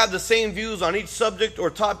all have the same views on each subject or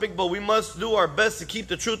topic, but we must do our best to keep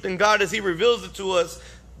the truth in God as he reveals it to us,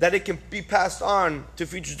 that it can be passed on to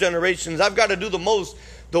future generations. I've got to do the most.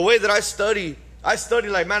 The way that I study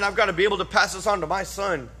like, man, I've got to be able to pass this on to my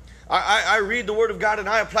son. I read the Word of God and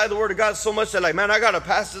I apply the Word of God so much that, like, man, I got to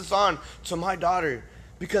pass this on to my daughter,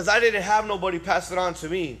 because I didn't have nobody pass it on to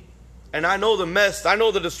me. And I know the mess, I know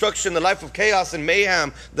the destruction, the life of chaos and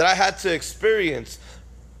mayhem that I had to experience.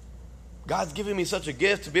 God's given me such a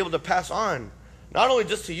gift to be able to pass on, not only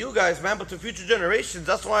just to you guys, man, but to future generations.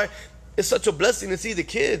 That's why it's such a blessing to see the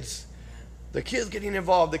kids getting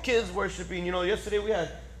involved, the kids worshiping. You know, yesterday we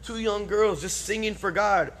had 2 young girls just singing for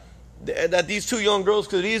God. That these 2 young girls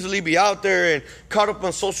could easily be out there and caught up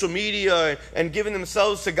on social media and giving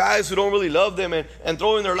themselves to guys who don't really love them and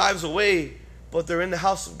throwing their lives away. but they're in the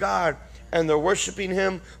house of God and they're worshiping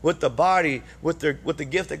Him with the body, with the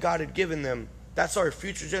gift that God had given them. That's our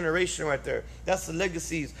future generation right there. That's the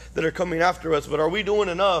legacies that are coming after us. But are we doing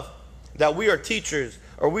enough that we are teachers?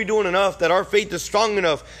 Are we doing enough that our faith is strong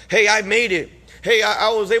enough? Hey, I made it. Hey, I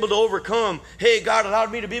was able to overcome. Hey, God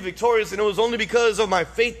allowed me to be victorious, and it was only because of my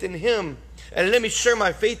faith in Him. And let me share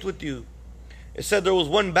my faith with you. It said there was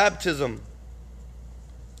one baptism.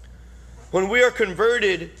 When we are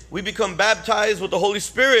converted, we become baptized with the Holy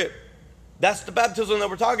Spirit. That's the baptism that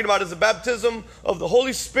we're talking about, is the baptism of the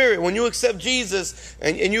Holy Spirit. When you accept Jesus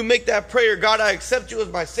and you make that prayer, God, I accept you as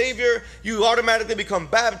my Savior, you automatically become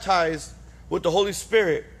baptized with the Holy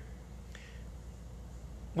Spirit.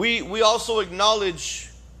 We also acknowledge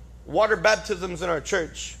water baptisms in our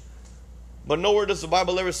church. But nowhere does the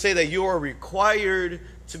Bible ever say that you are required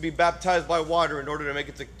to be baptized by water in order to make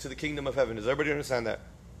it to the kingdom of heaven. Does everybody understand that?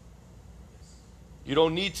 You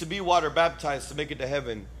don't need to be water baptized to make it to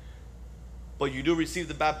heaven. But you do receive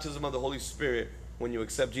the baptism of the Holy Spirit when you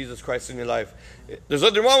accept Jesus Christ in your life. There's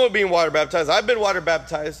nothing wrong with being water baptized. I've been water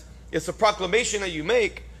baptized. It's a proclamation that you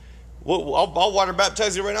make. I'll water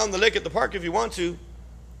baptize you right now in the lake at the park if you want to.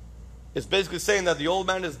 It's basically saying that the old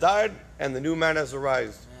man has died and the new man has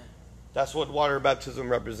arisen. That's what water baptism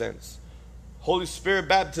represents. Holy Spirit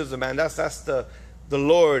baptism, man, that's the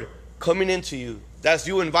Lord coming into you. That's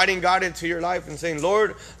you inviting God into your life and saying,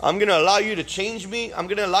 Lord, I'm going to allow you to change me. I'm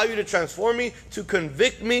going to allow you to transform me, to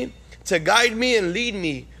convict me, to guide me and lead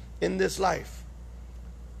me in this life.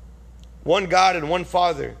 One God and one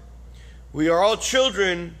Father. We are all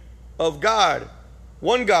children of God.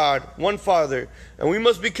 One God, one Father. And we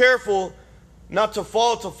must be careful not to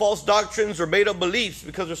fall to false doctrines or made up beliefs,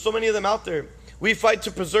 because there's so many of them out there. We fight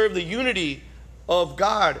to preserve the unity of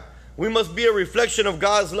God. We must be a reflection of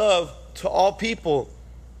God's love to all people.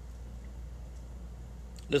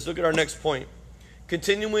 Let's look at our next point.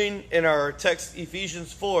 Continuing in our text,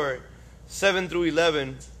 Ephesians 4, 7 through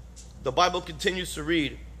 11, the Bible continues to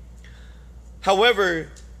read, however,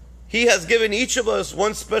 He has given each of us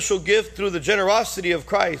one special gift through the generosity of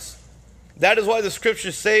Christ. That is why the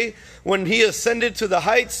scriptures say, when He ascended to the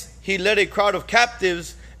heights, He led a crowd of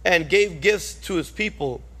captives and gave gifts to His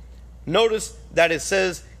people. Notice that it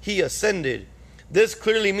says He ascended. This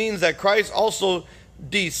clearly means that Christ also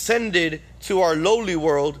descended to our lowly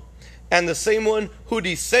world, and the same one who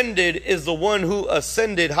descended is the one who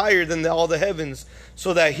ascended higher than all the heavens,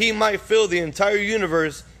 so that He might fill the entire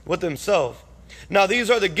universe with Himself. Now these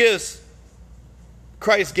are the gifts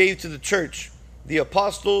Christ gave to the church: the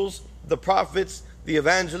apostles, the prophets, the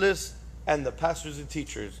evangelists, and the pastors and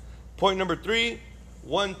teachers. Point number 3,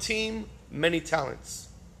 one team, many talents.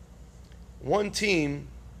 One team,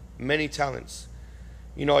 many talents.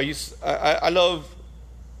 You know, I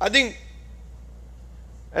think,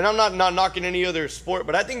 and I'm not knocking any other sport,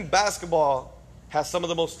 but I think basketball has some of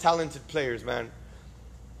the most talented players, man.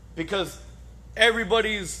 Because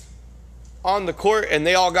everybody's on the court and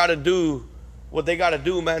they all got to do what they got to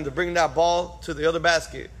do, man, to bring that ball to the other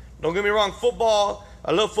basket. Don't get me wrong, football,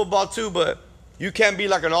 I love football too, but you can't be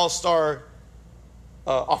like an all-star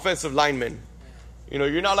offensive lineman. You know,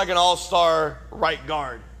 you're not like an all-star right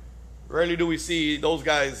guard. Rarely do we see those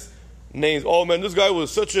guys' names. Oh, man, this guy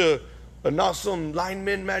was such an awesome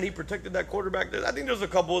lineman, man. He protected that quarterback. I think there's a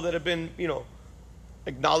couple that have been,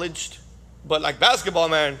 acknowledged. But like basketball,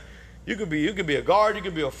 man, you could be a guard, you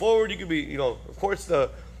could be a forward, you could be, of course, the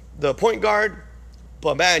point guard.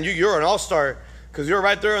 But, man, you're an all-star because you're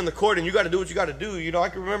right there on the court and you got to do what you got to do. I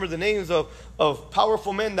can remember the names of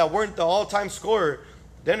powerful men that weren't the all-time scorer.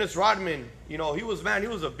 Dennis Rodman, he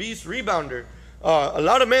was a beast rebounder. A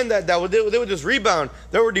lot of men that would just rebound.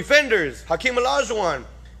 There were defenders. Hakeem Olajuwon.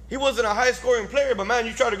 He wasn't a high-scoring player, but man,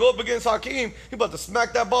 you try to go up against Hakeem, he about to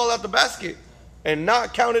smack that ball out the basket and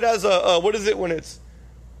not count it as a what is it when it's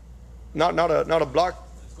not a block?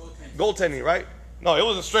 Goaltending, right? No, it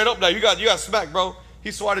wasn't straight up. Now you got smacked, bro.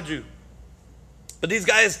 He swatted you. But these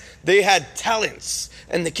guys, they had talents,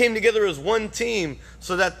 and they came together as one team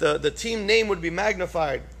so that the team name would be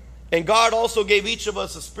magnified. And God also gave each of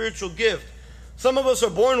us a spiritual gift. Some of us are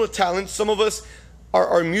born with talents. Some of us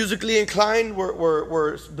are musically inclined.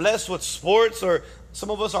 We're blessed with sports, or some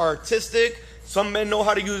of us are artistic. Some men know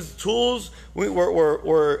how to use tools. We're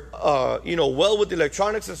well with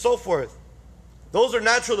electronics and so forth. Those are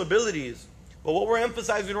natural abilities. But what we're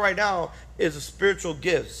emphasizing right now is the spiritual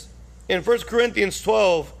gifts. In 1 Corinthians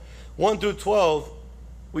 12, 1 through 12,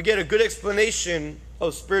 we get a good explanation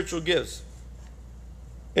of spiritual gifts.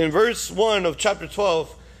 In verse 1 of chapter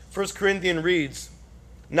 12, 1 Corinthians reads,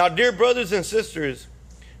 now, dear brothers and sisters,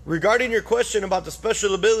 regarding your question about the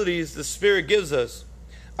special abilities the Spirit gives us,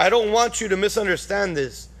 I don't want you to misunderstand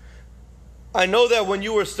this. I know that when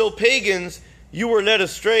you were still pagans, you were led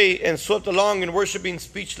astray and swept along in worshiping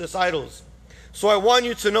speechless idols. So I want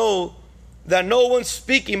you to know that no one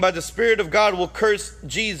speaking by the Spirit of God will curse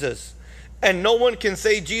Jesus. And no one can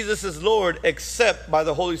say Jesus is Lord except by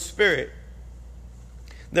the Holy Spirit.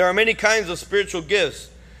 There are many kinds of spiritual gifts,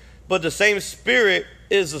 but the same Spirit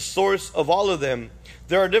is the source of all of them.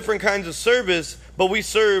 There are different kinds of service, but we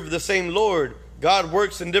serve the same Lord. God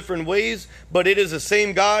works in different ways, but it is the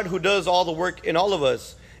same God who does all the work in all of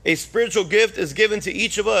us. A spiritual gift is given to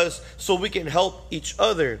each of us so we can help each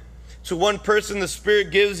other. To one person, the Spirit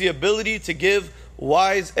gives the ability to give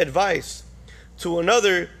wise advice. To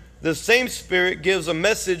another, the same Spirit gives a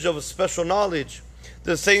message of a special knowledge.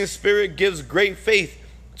 The same Spirit gives great faith.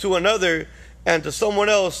 To another, and to someone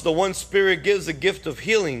else, the one Spirit gives the gift of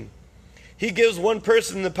healing. He gives one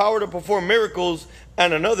person the power to perform miracles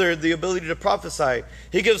and another the ability to prophesy.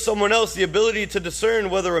 He gives someone else the ability to discern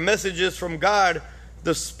whether a message is from God,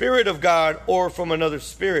 the Spirit of God, or from another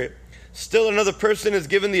spirit. Still another person is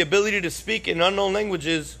given the ability to speak in unknown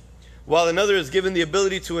languages, while another is given the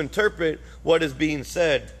ability to interpret what is being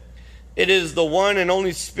said. It is the one and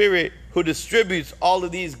only Spirit who distributes all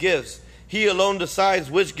of these gifts. He alone decides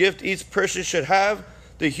which gift each person should have.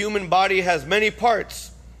 The human body has many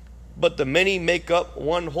parts, but the many make up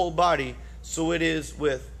one whole body. So it is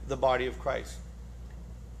with the body of Christ.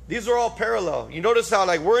 These are all parallel. You notice how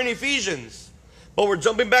we're in Ephesians, but we're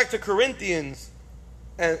jumping back to Corinthians,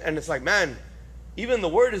 and it's like, man, even the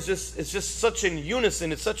word is just such in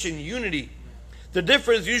unison. It's such in unity. The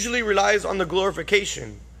difference usually relies on the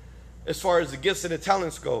glorification as far as the gifts and the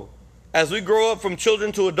talents go. As we grow up from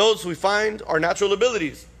children to adults, we find our natural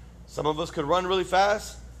abilities. Some of us could run really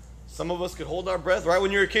fast. Some of us could hold our breath. Right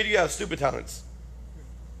when you're a kid, you have stupid talents.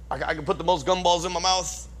 I could put the most gumballs in my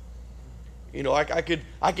mouth. You know, I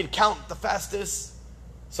could count the fastest.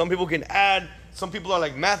 Some people can add. Some people are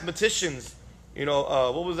like mathematicians. You know,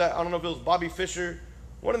 what was that? I don't know if it was Bobby Fischer.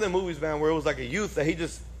 One of the movies, man, where it was like a youth that he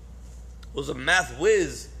just was a math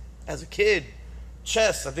whiz as a kid.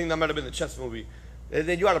 Chess, I think that might have been the chess movie. And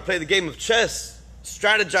then you got to play the game of chess,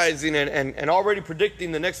 strategizing and already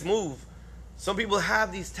predicting the next move. Some people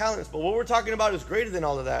have these talents, but what we're talking about is greater than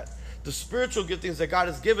all of that. The spiritual giftings that God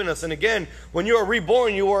has given us. And again, when you are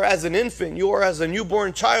reborn, you are as an infant. You are as a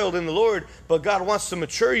newborn child in the Lord. But God wants to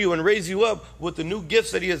mature you and raise you up with the new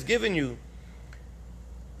gifts that He has given you.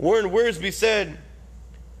 Warren Wiersbe said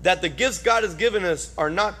that the gifts God has given us are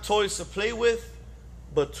not toys to play with,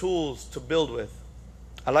 but tools to build with.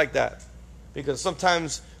 I like that. Because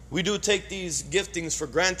sometimes we do take these giftings for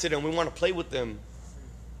granted and we want to play with them.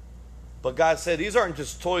 But God said these aren't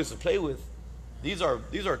just toys to play with. These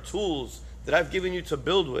are tools that I've given you to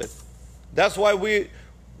build with. That's why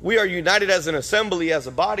we are united as an assembly, as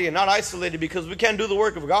a body, and not isolated, because we can't do the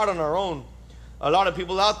work of God on our own. A lot of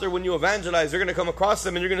people out there, when you evangelize, you're going to come across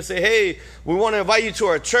them and you're going to say, hey, we want to invite you to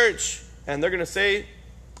our church. And they're going to say,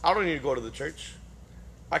 I don't need to go to the church.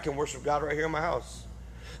 I can worship God right here in my house.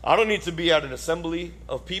 I don't need to be at an assembly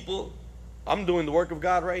of people. I'm doing the work of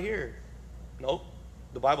God right here. Nope.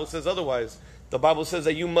 The Bible says otherwise. The Bible says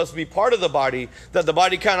that you must be part of the body, that the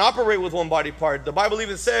body can't operate with one body part. The Bible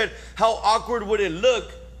even said, how awkward would it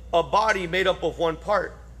look, a body made up of one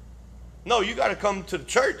part? No, you got to come to the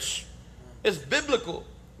church. It's biblical.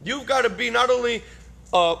 You've got to be not only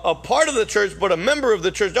a part of the church, but a member of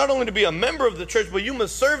the church. Not only to be a member of the church, but you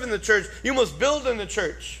must serve in the church. You must build in the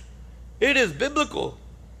church. It is biblical.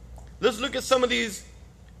 Let's look at some of these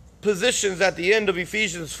positions at the end of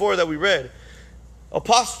Ephesians 4 that we read.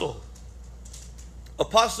 Apostle.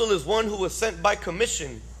 Apostle is one who was sent by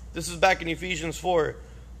commission. This is back in Ephesians 4,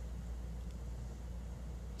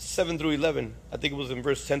 7 through 11. I think it was in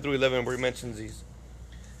verse 10 through 11 where he mentions these.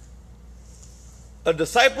 A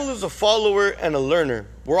disciple is a follower and a learner.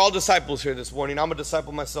 We're all disciples here this morning. I'm a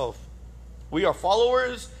disciple myself. We are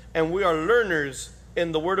followers and we are learners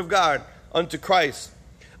in the Word of God unto Christ.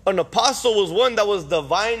 An apostle was one that was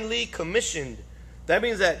divinely commissioned. That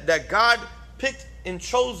means that God picked and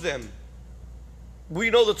chose them. We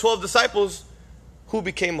know the 12 disciples who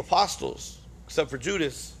became apostles, except for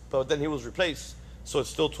Judas, but then he was replaced. So it's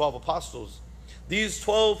still 12 apostles. These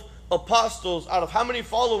 12 apostles, out of how many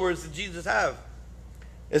followers did Jesus have?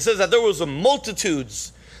 It says that there was a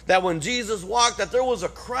multitudes, that when Jesus walked, that there was a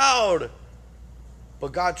crowd.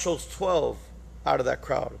 But God chose 12 out of that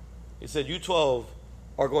crowd. He said, you 12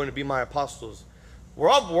 are going to be my apostles. We're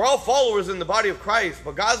all followers in the body of Christ,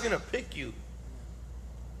 but God's going to pick you.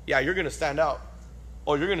 Yeah, you're going to stand out.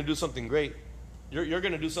 Or you're going to do something great. You're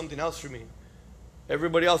going to do something else for me.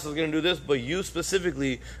 Everybody else is going to do this, but you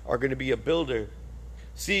specifically are going to be a builder.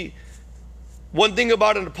 See, one thing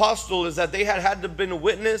about an apostle is that they had to been a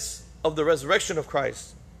witness of the resurrection of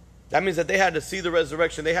Christ. That means that they had to see the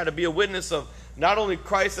resurrection. They had to be a witness of not only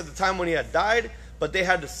Christ at the time when he had died, but they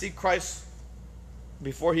had to see Christ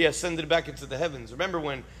before he ascended back into the heavens. Remember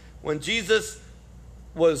when Jesus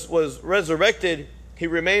was resurrected, he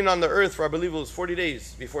remained on the earth for, I believe it was 40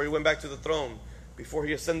 days before he went back to the throne, before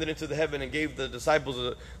he ascended into the heaven and gave the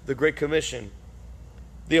disciples the Great Commission.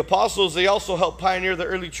 The apostles, they also helped pioneer the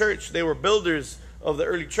early church. They were builders of the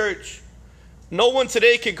early church. No one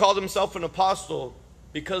today can call himself an apostle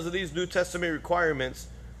because of these New Testament requirements,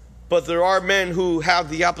 but there are men who have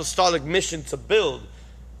the apostolic mission to build.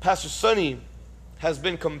 Pastor Sonny has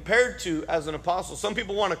been compared to as an apostle. Some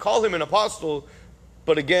people want to call him an apostle,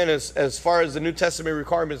 but again, as far as the New Testament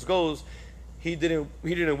requirements goes, he didn't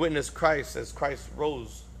witness Christ as Christ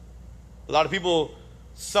rose. A lot of people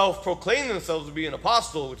self-proclaim themselves to be an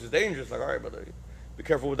apostle, which is dangerous. Like, all right, brother, be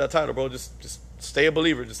careful with that title, bro. Just stay a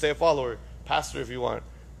believer, just stay a follower, pastor if you want.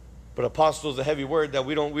 But apostle is a heavy word that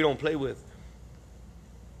we don't play with.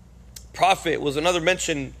 Prophet was another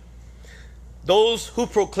mention. Those who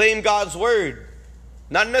proclaim God's word.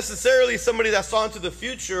 Not necessarily somebody that saw into the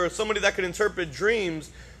future or somebody that could interpret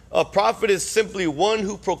dreams. A prophet is simply one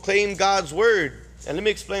who proclaimed God's word. And let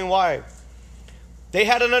me explain why. They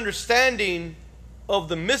had an understanding of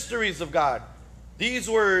the mysteries of God. These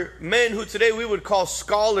were men who today we would call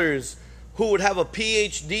scholars, who would have a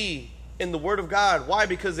PhD in the Word of God. Why?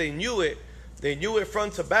 Because they knew it. They knew it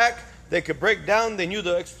front to back. They could break down. They knew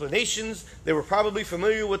the explanations. They were probably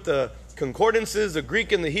familiar with the concordances, the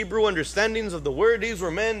Greek and the Hebrew understandings of the Word. These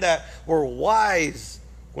were men that were wise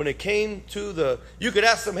when it came to the... You could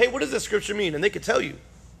ask them, hey, what does this scripture mean? And they could tell you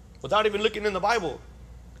without even looking in the Bible.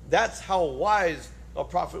 That's how wise a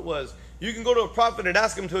prophet was. You can go to a prophet and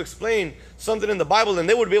ask him to explain something in the Bible, and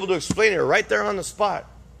they would be able to explain it right there on the spot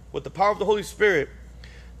with the power of the Holy Spirit.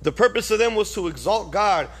 The purpose of them was to exalt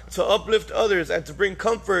God, to uplift others, and to bring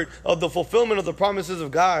comfort of the fulfillment of the promises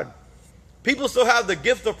of God. People still have the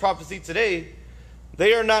gift of prophecy today.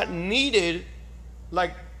 They are not needed,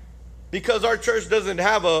 like, because our church doesn't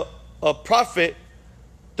have a prophet,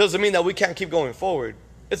 doesn't mean that we can't keep going forward.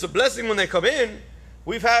 It's a blessing when they come in.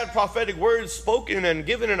 We've had prophetic words spoken and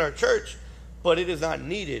given in our church, but it is not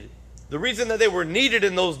needed. The reason that they were needed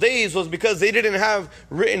in those days was because they didn't have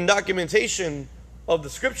written documentation of the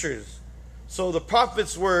scriptures. So the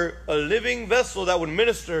prophets were a living vessel that would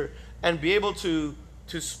minister and be able to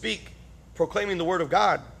speak, proclaiming the word of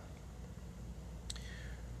God.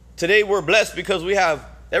 Today we're blessed because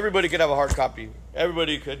everybody could have a hard copy.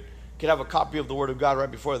 Everybody could have a copy of the word of God right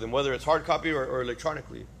before them, whether it's hard copy or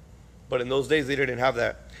electronically. But in those days, they didn't have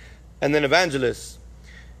that. And then evangelists.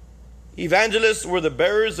 Evangelists were the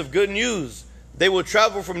bearers of good news. They would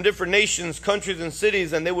travel from different nations, countries, and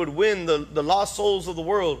cities, and they would win the lost souls of the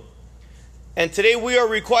world. And today we are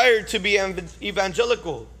required to be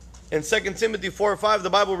evangelical. In 2 Timothy 4:5, the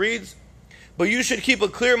Bible reads, "But you should keep a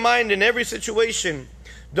clear mind in every situation.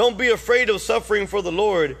 Don't be afraid of suffering for the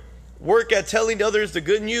Lord. Work at telling others the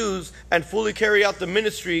good news and fully carry out the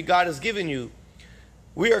ministry God has given you."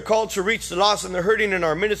 We are called to reach the lost and the hurting in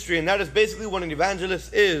our ministry, and that is basically what an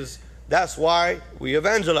evangelist is. That's why we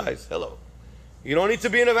evangelize. Hello. You don't need to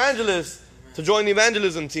be an evangelist to join the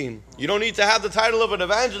evangelism team. You don't need to have the title of an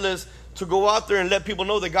evangelist to go out there and let people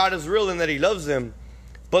know that God is real and that he loves them.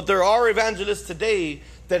 But there are evangelists today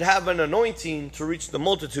that have an anointing to reach the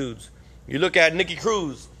multitudes. You look at Nicky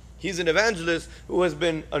Cruz. He's an evangelist who has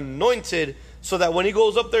been anointed so that when he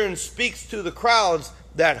goes up there and speaks to the crowds,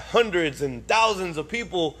 that hundreds and thousands of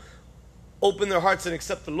people open their hearts and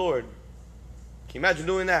accept the Lord. Can you imagine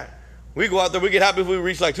doing that? We go out there, we get happy if we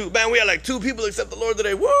reach like 2. Man, we had like 2 people accept the Lord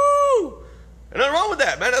today. Woo! And nothing wrong with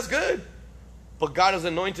that, man. That's good. But God has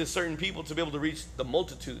anointed certain people to be able to reach the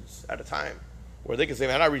multitudes at a time, where they can say,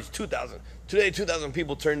 man, I reached 2,000. Today, 2,000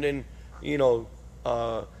 people turned in,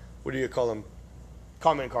 what do you call them?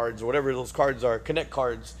 Comment cards or whatever those cards are, connect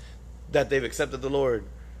cards, that they've accepted the Lord.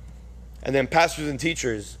 And then pastors and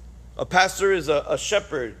teachers. A pastor is a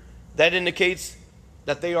shepherd. That indicates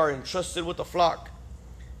that they are entrusted with the flock.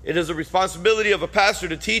 It is a responsibility of a pastor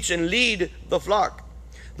to teach and lead the flock.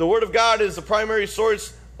 The Word of God is the primary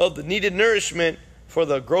source of the needed nourishment for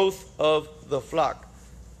the growth of the flock.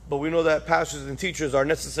 But we know that pastors and teachers are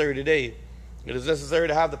necessary today. It is necessary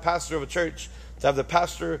to have the pastor of a church, to have the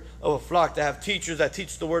pastor of a flock, to have teachers that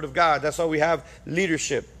teach the Word of God. That's why we have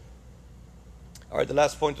leadership. All right, the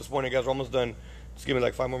last point this morning, guys, we're almost done. Just give me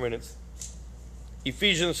like 5 more minutes.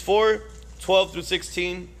 Ephesians 4:12 through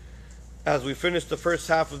 16, as we finish the first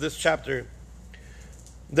half of this chapter.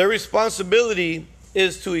 Their responsibility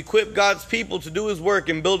is to equip God's people to do his work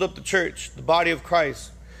and build up the church, the body of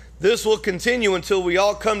Christ. This will continue until we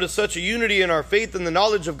all come to such a unity in our faith and the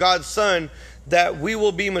knowledge of God's Son that we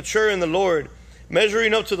will be mature in the Lord,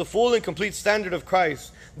 measuring up to the full and complete standard of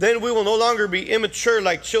Christ. Then we will no longer be immature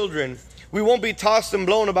like children. We won't be tossed and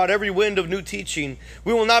blown about every wind of new teaching.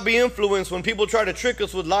 We will not be influenced when people try to trick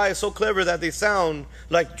us with lies so clever that they sound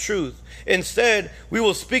like the truth. Instead, we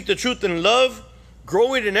will speak the truth in love,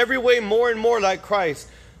 growing in every way more and more like Christ,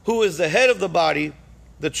 who is the head of the body,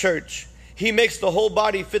 the church. He makes the whole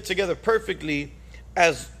body fit together perfectly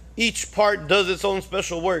as each part does its own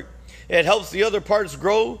special work. It helps the other parts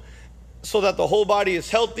grow so that the whole body is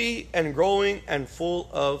healthy and growing and full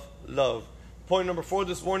of love. Point number 4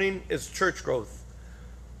 this morning is church growth.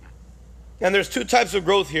 And there's 2 types of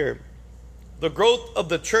growth here. The growth of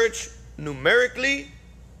the church numerically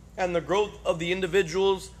and the growth of the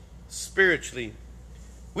individuals spiritually.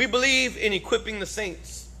 We believe in equipping the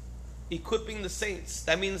saints. Equipping the saints.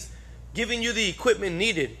 That means giving you the equipment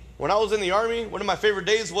needed. When I was in the army, one of my favorite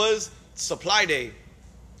days was supply day.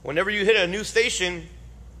 Whenever you hit a new station,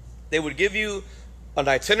 they would give you an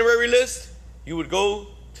itinerary list. You would go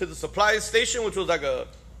to the supply station, which was like a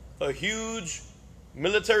huge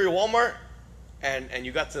military Walmart, and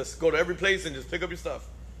you got to go to every place and just pick up your stuff.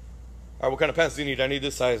 All right, what kind of pants do you need? I need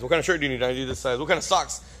this size. What kind of shirt do you need? I need this size. What kind of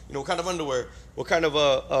socks? What kind of underwear? What kind of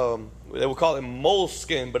they would call it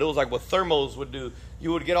moleskin, but it was like what thermals would do.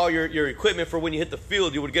 You would get all your equipment for when you hit the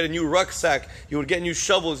field. You would get a new rucksack. You would get new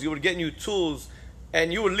shovels. You would get new tools,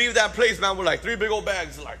 and you would leave that place, man, with like 3 big old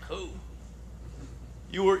bags. Like, who?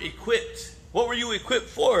 You were equipped. What were you equipped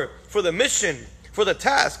for? For the mission, for the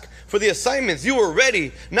task, for the assignments. You were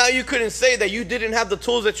ready. Now you couldn't say that you didn't have the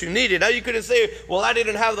tools that you needed. Now you couldn't say, well, I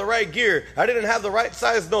didn't have the right gear. I didn't have the right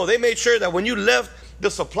size. No, they made sure that when you left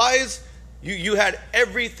the supplies, you had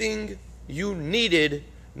everything you needed.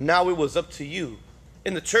 Now it was up to you.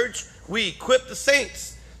 In the church, we equip the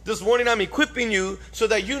saints. This morning I'm equipping you so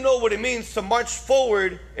that you know what it means to march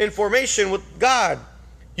forward in formation with God.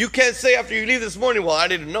 You can't say after you leave this morning, well, I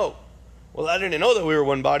didn't know. Well, I didn't know that we were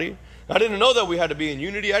one body. I didn't know that we had to be in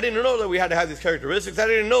unity. I didn't know that we had to have these characteristics. I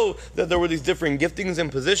didn't know that there were these different giftings and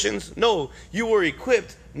positions. No, you were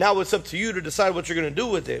equipped. Now it's up to you to decide what you're going to do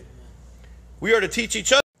with it. We are to teach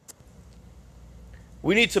each other.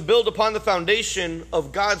 We need to build upon the foundation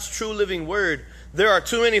of God's true living word. There are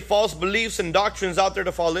too many false beliefs and doctrines out there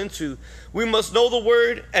to fall into. We must know the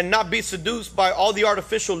word and not be seduced by all the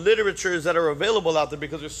artificial literatures that are available out there,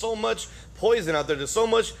 because there's so much poison out there. There's so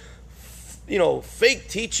much fake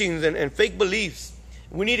teachings and fake beliefs.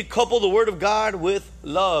 We need to couple the word of God with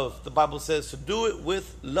love. The Bible says to do it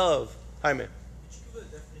with love. Jaime. Did you give a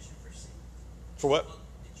definition for saint? For what?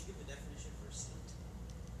 Did you give a definition for saint?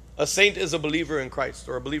 A saint is a believer in Christ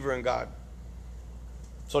or a believer in God.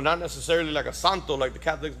 So not necessarily like a santo like the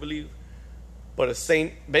Catholics believe, but a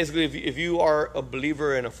saint, basically if you are a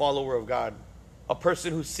believer and a follower of God, a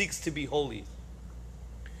person who seeks to be holy.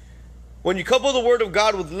 When you couple the word of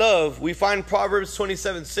God with love, we find Proverbs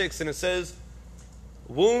 27:6, and it says,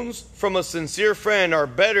 wounds from a sincere friend are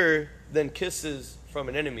better than kisses from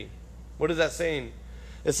an enemy. What is that saying?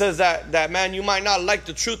 It says that man, you might not like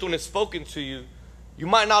the truth when it's spoken to you. You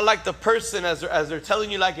might not like the person as they're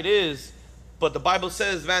telling you like it is. But the Bible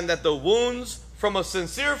says, man, that the wounds from a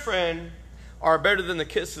sincere friend are better than the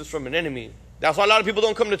kisses from an enemy. That's why a lot of people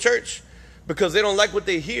don't come to church, because they don't like what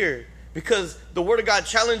they hear. Because the Word of God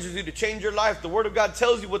challenges you to change your life. The Word of God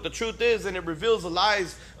tells you what the truth is, and it reveals the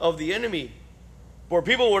lies of the enemy. Where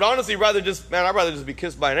people would honestly rather I'd rather just be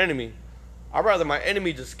kissed by an enemy. I'd rather my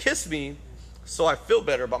enemy just kiss me so I feel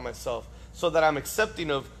better about myself, so that I'm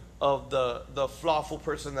accepting of the flawful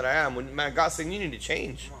person that I am. When, man, God's saying you need to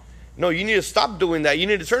change. No, you need to stop doing that. You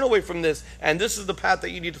need to turn away from this, and this is the path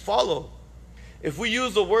that you need to follow. If we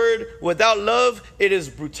use the word without love, it is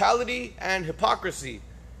brutality and hypocrisy.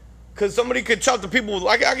 Because somebody could chop the people.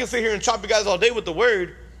 I can sit here and chop you guys all day with the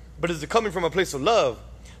word, but is it coming from a place of love?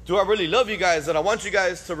 Do I really love you guys, that I want you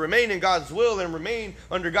guys to remain in God's will and remain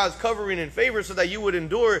under God's covering and favor so that you would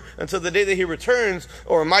endure until the day that He returns?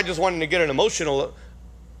 Or am I just wanting to get an emotional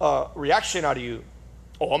reaction out of you?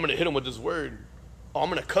 Oh, I'm going to hit him with this word. Oh, I'm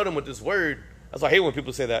going to cut him with this word. That's why I hate when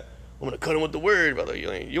people say that. I'm going to cut him with the word, brother.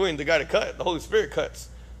 You ain't the guy to cut. The Holy Spirit cuts.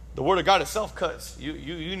 The word of God itself cuts. You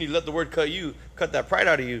need to let the word cut you. Cut that pride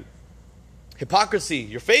out of you. Hypocrisy.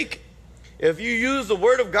 You're fake. If you use the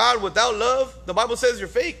word of God without love, the Bible says you're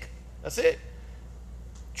fake. That's it.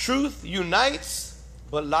 Truth unites,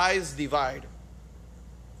 but lies divide.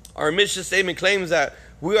 Our mission statement claims that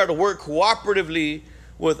we are to work cooperatively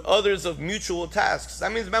with others of mutual tasks.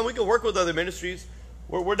 That means, man, we can work with other ministries.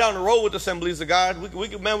 We're down the road with Assemblies of God. We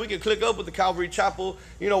could click up with the Calvary Chapel.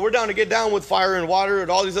 We're down to get down with Fire and Water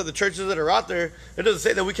and all these other churches that are out there. It doesn't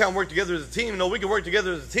say that we can't work together as a team. No, we can work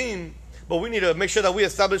together as a team, but we need to make sure that we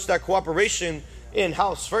establish that cooperation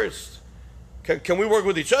in-house first. Can we work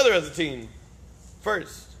with each other as a team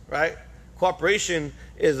first, right? Cooperation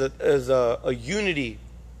is a unity.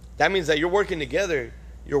 That means that you're working together.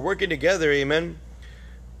 You're working together, amen.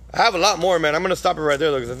 I have a lot more, man. I'm going to stop it right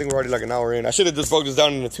there, though, because I think we're already like an hour in. I should have just broke this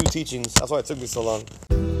down into 2 teachings. That's why it took me so long.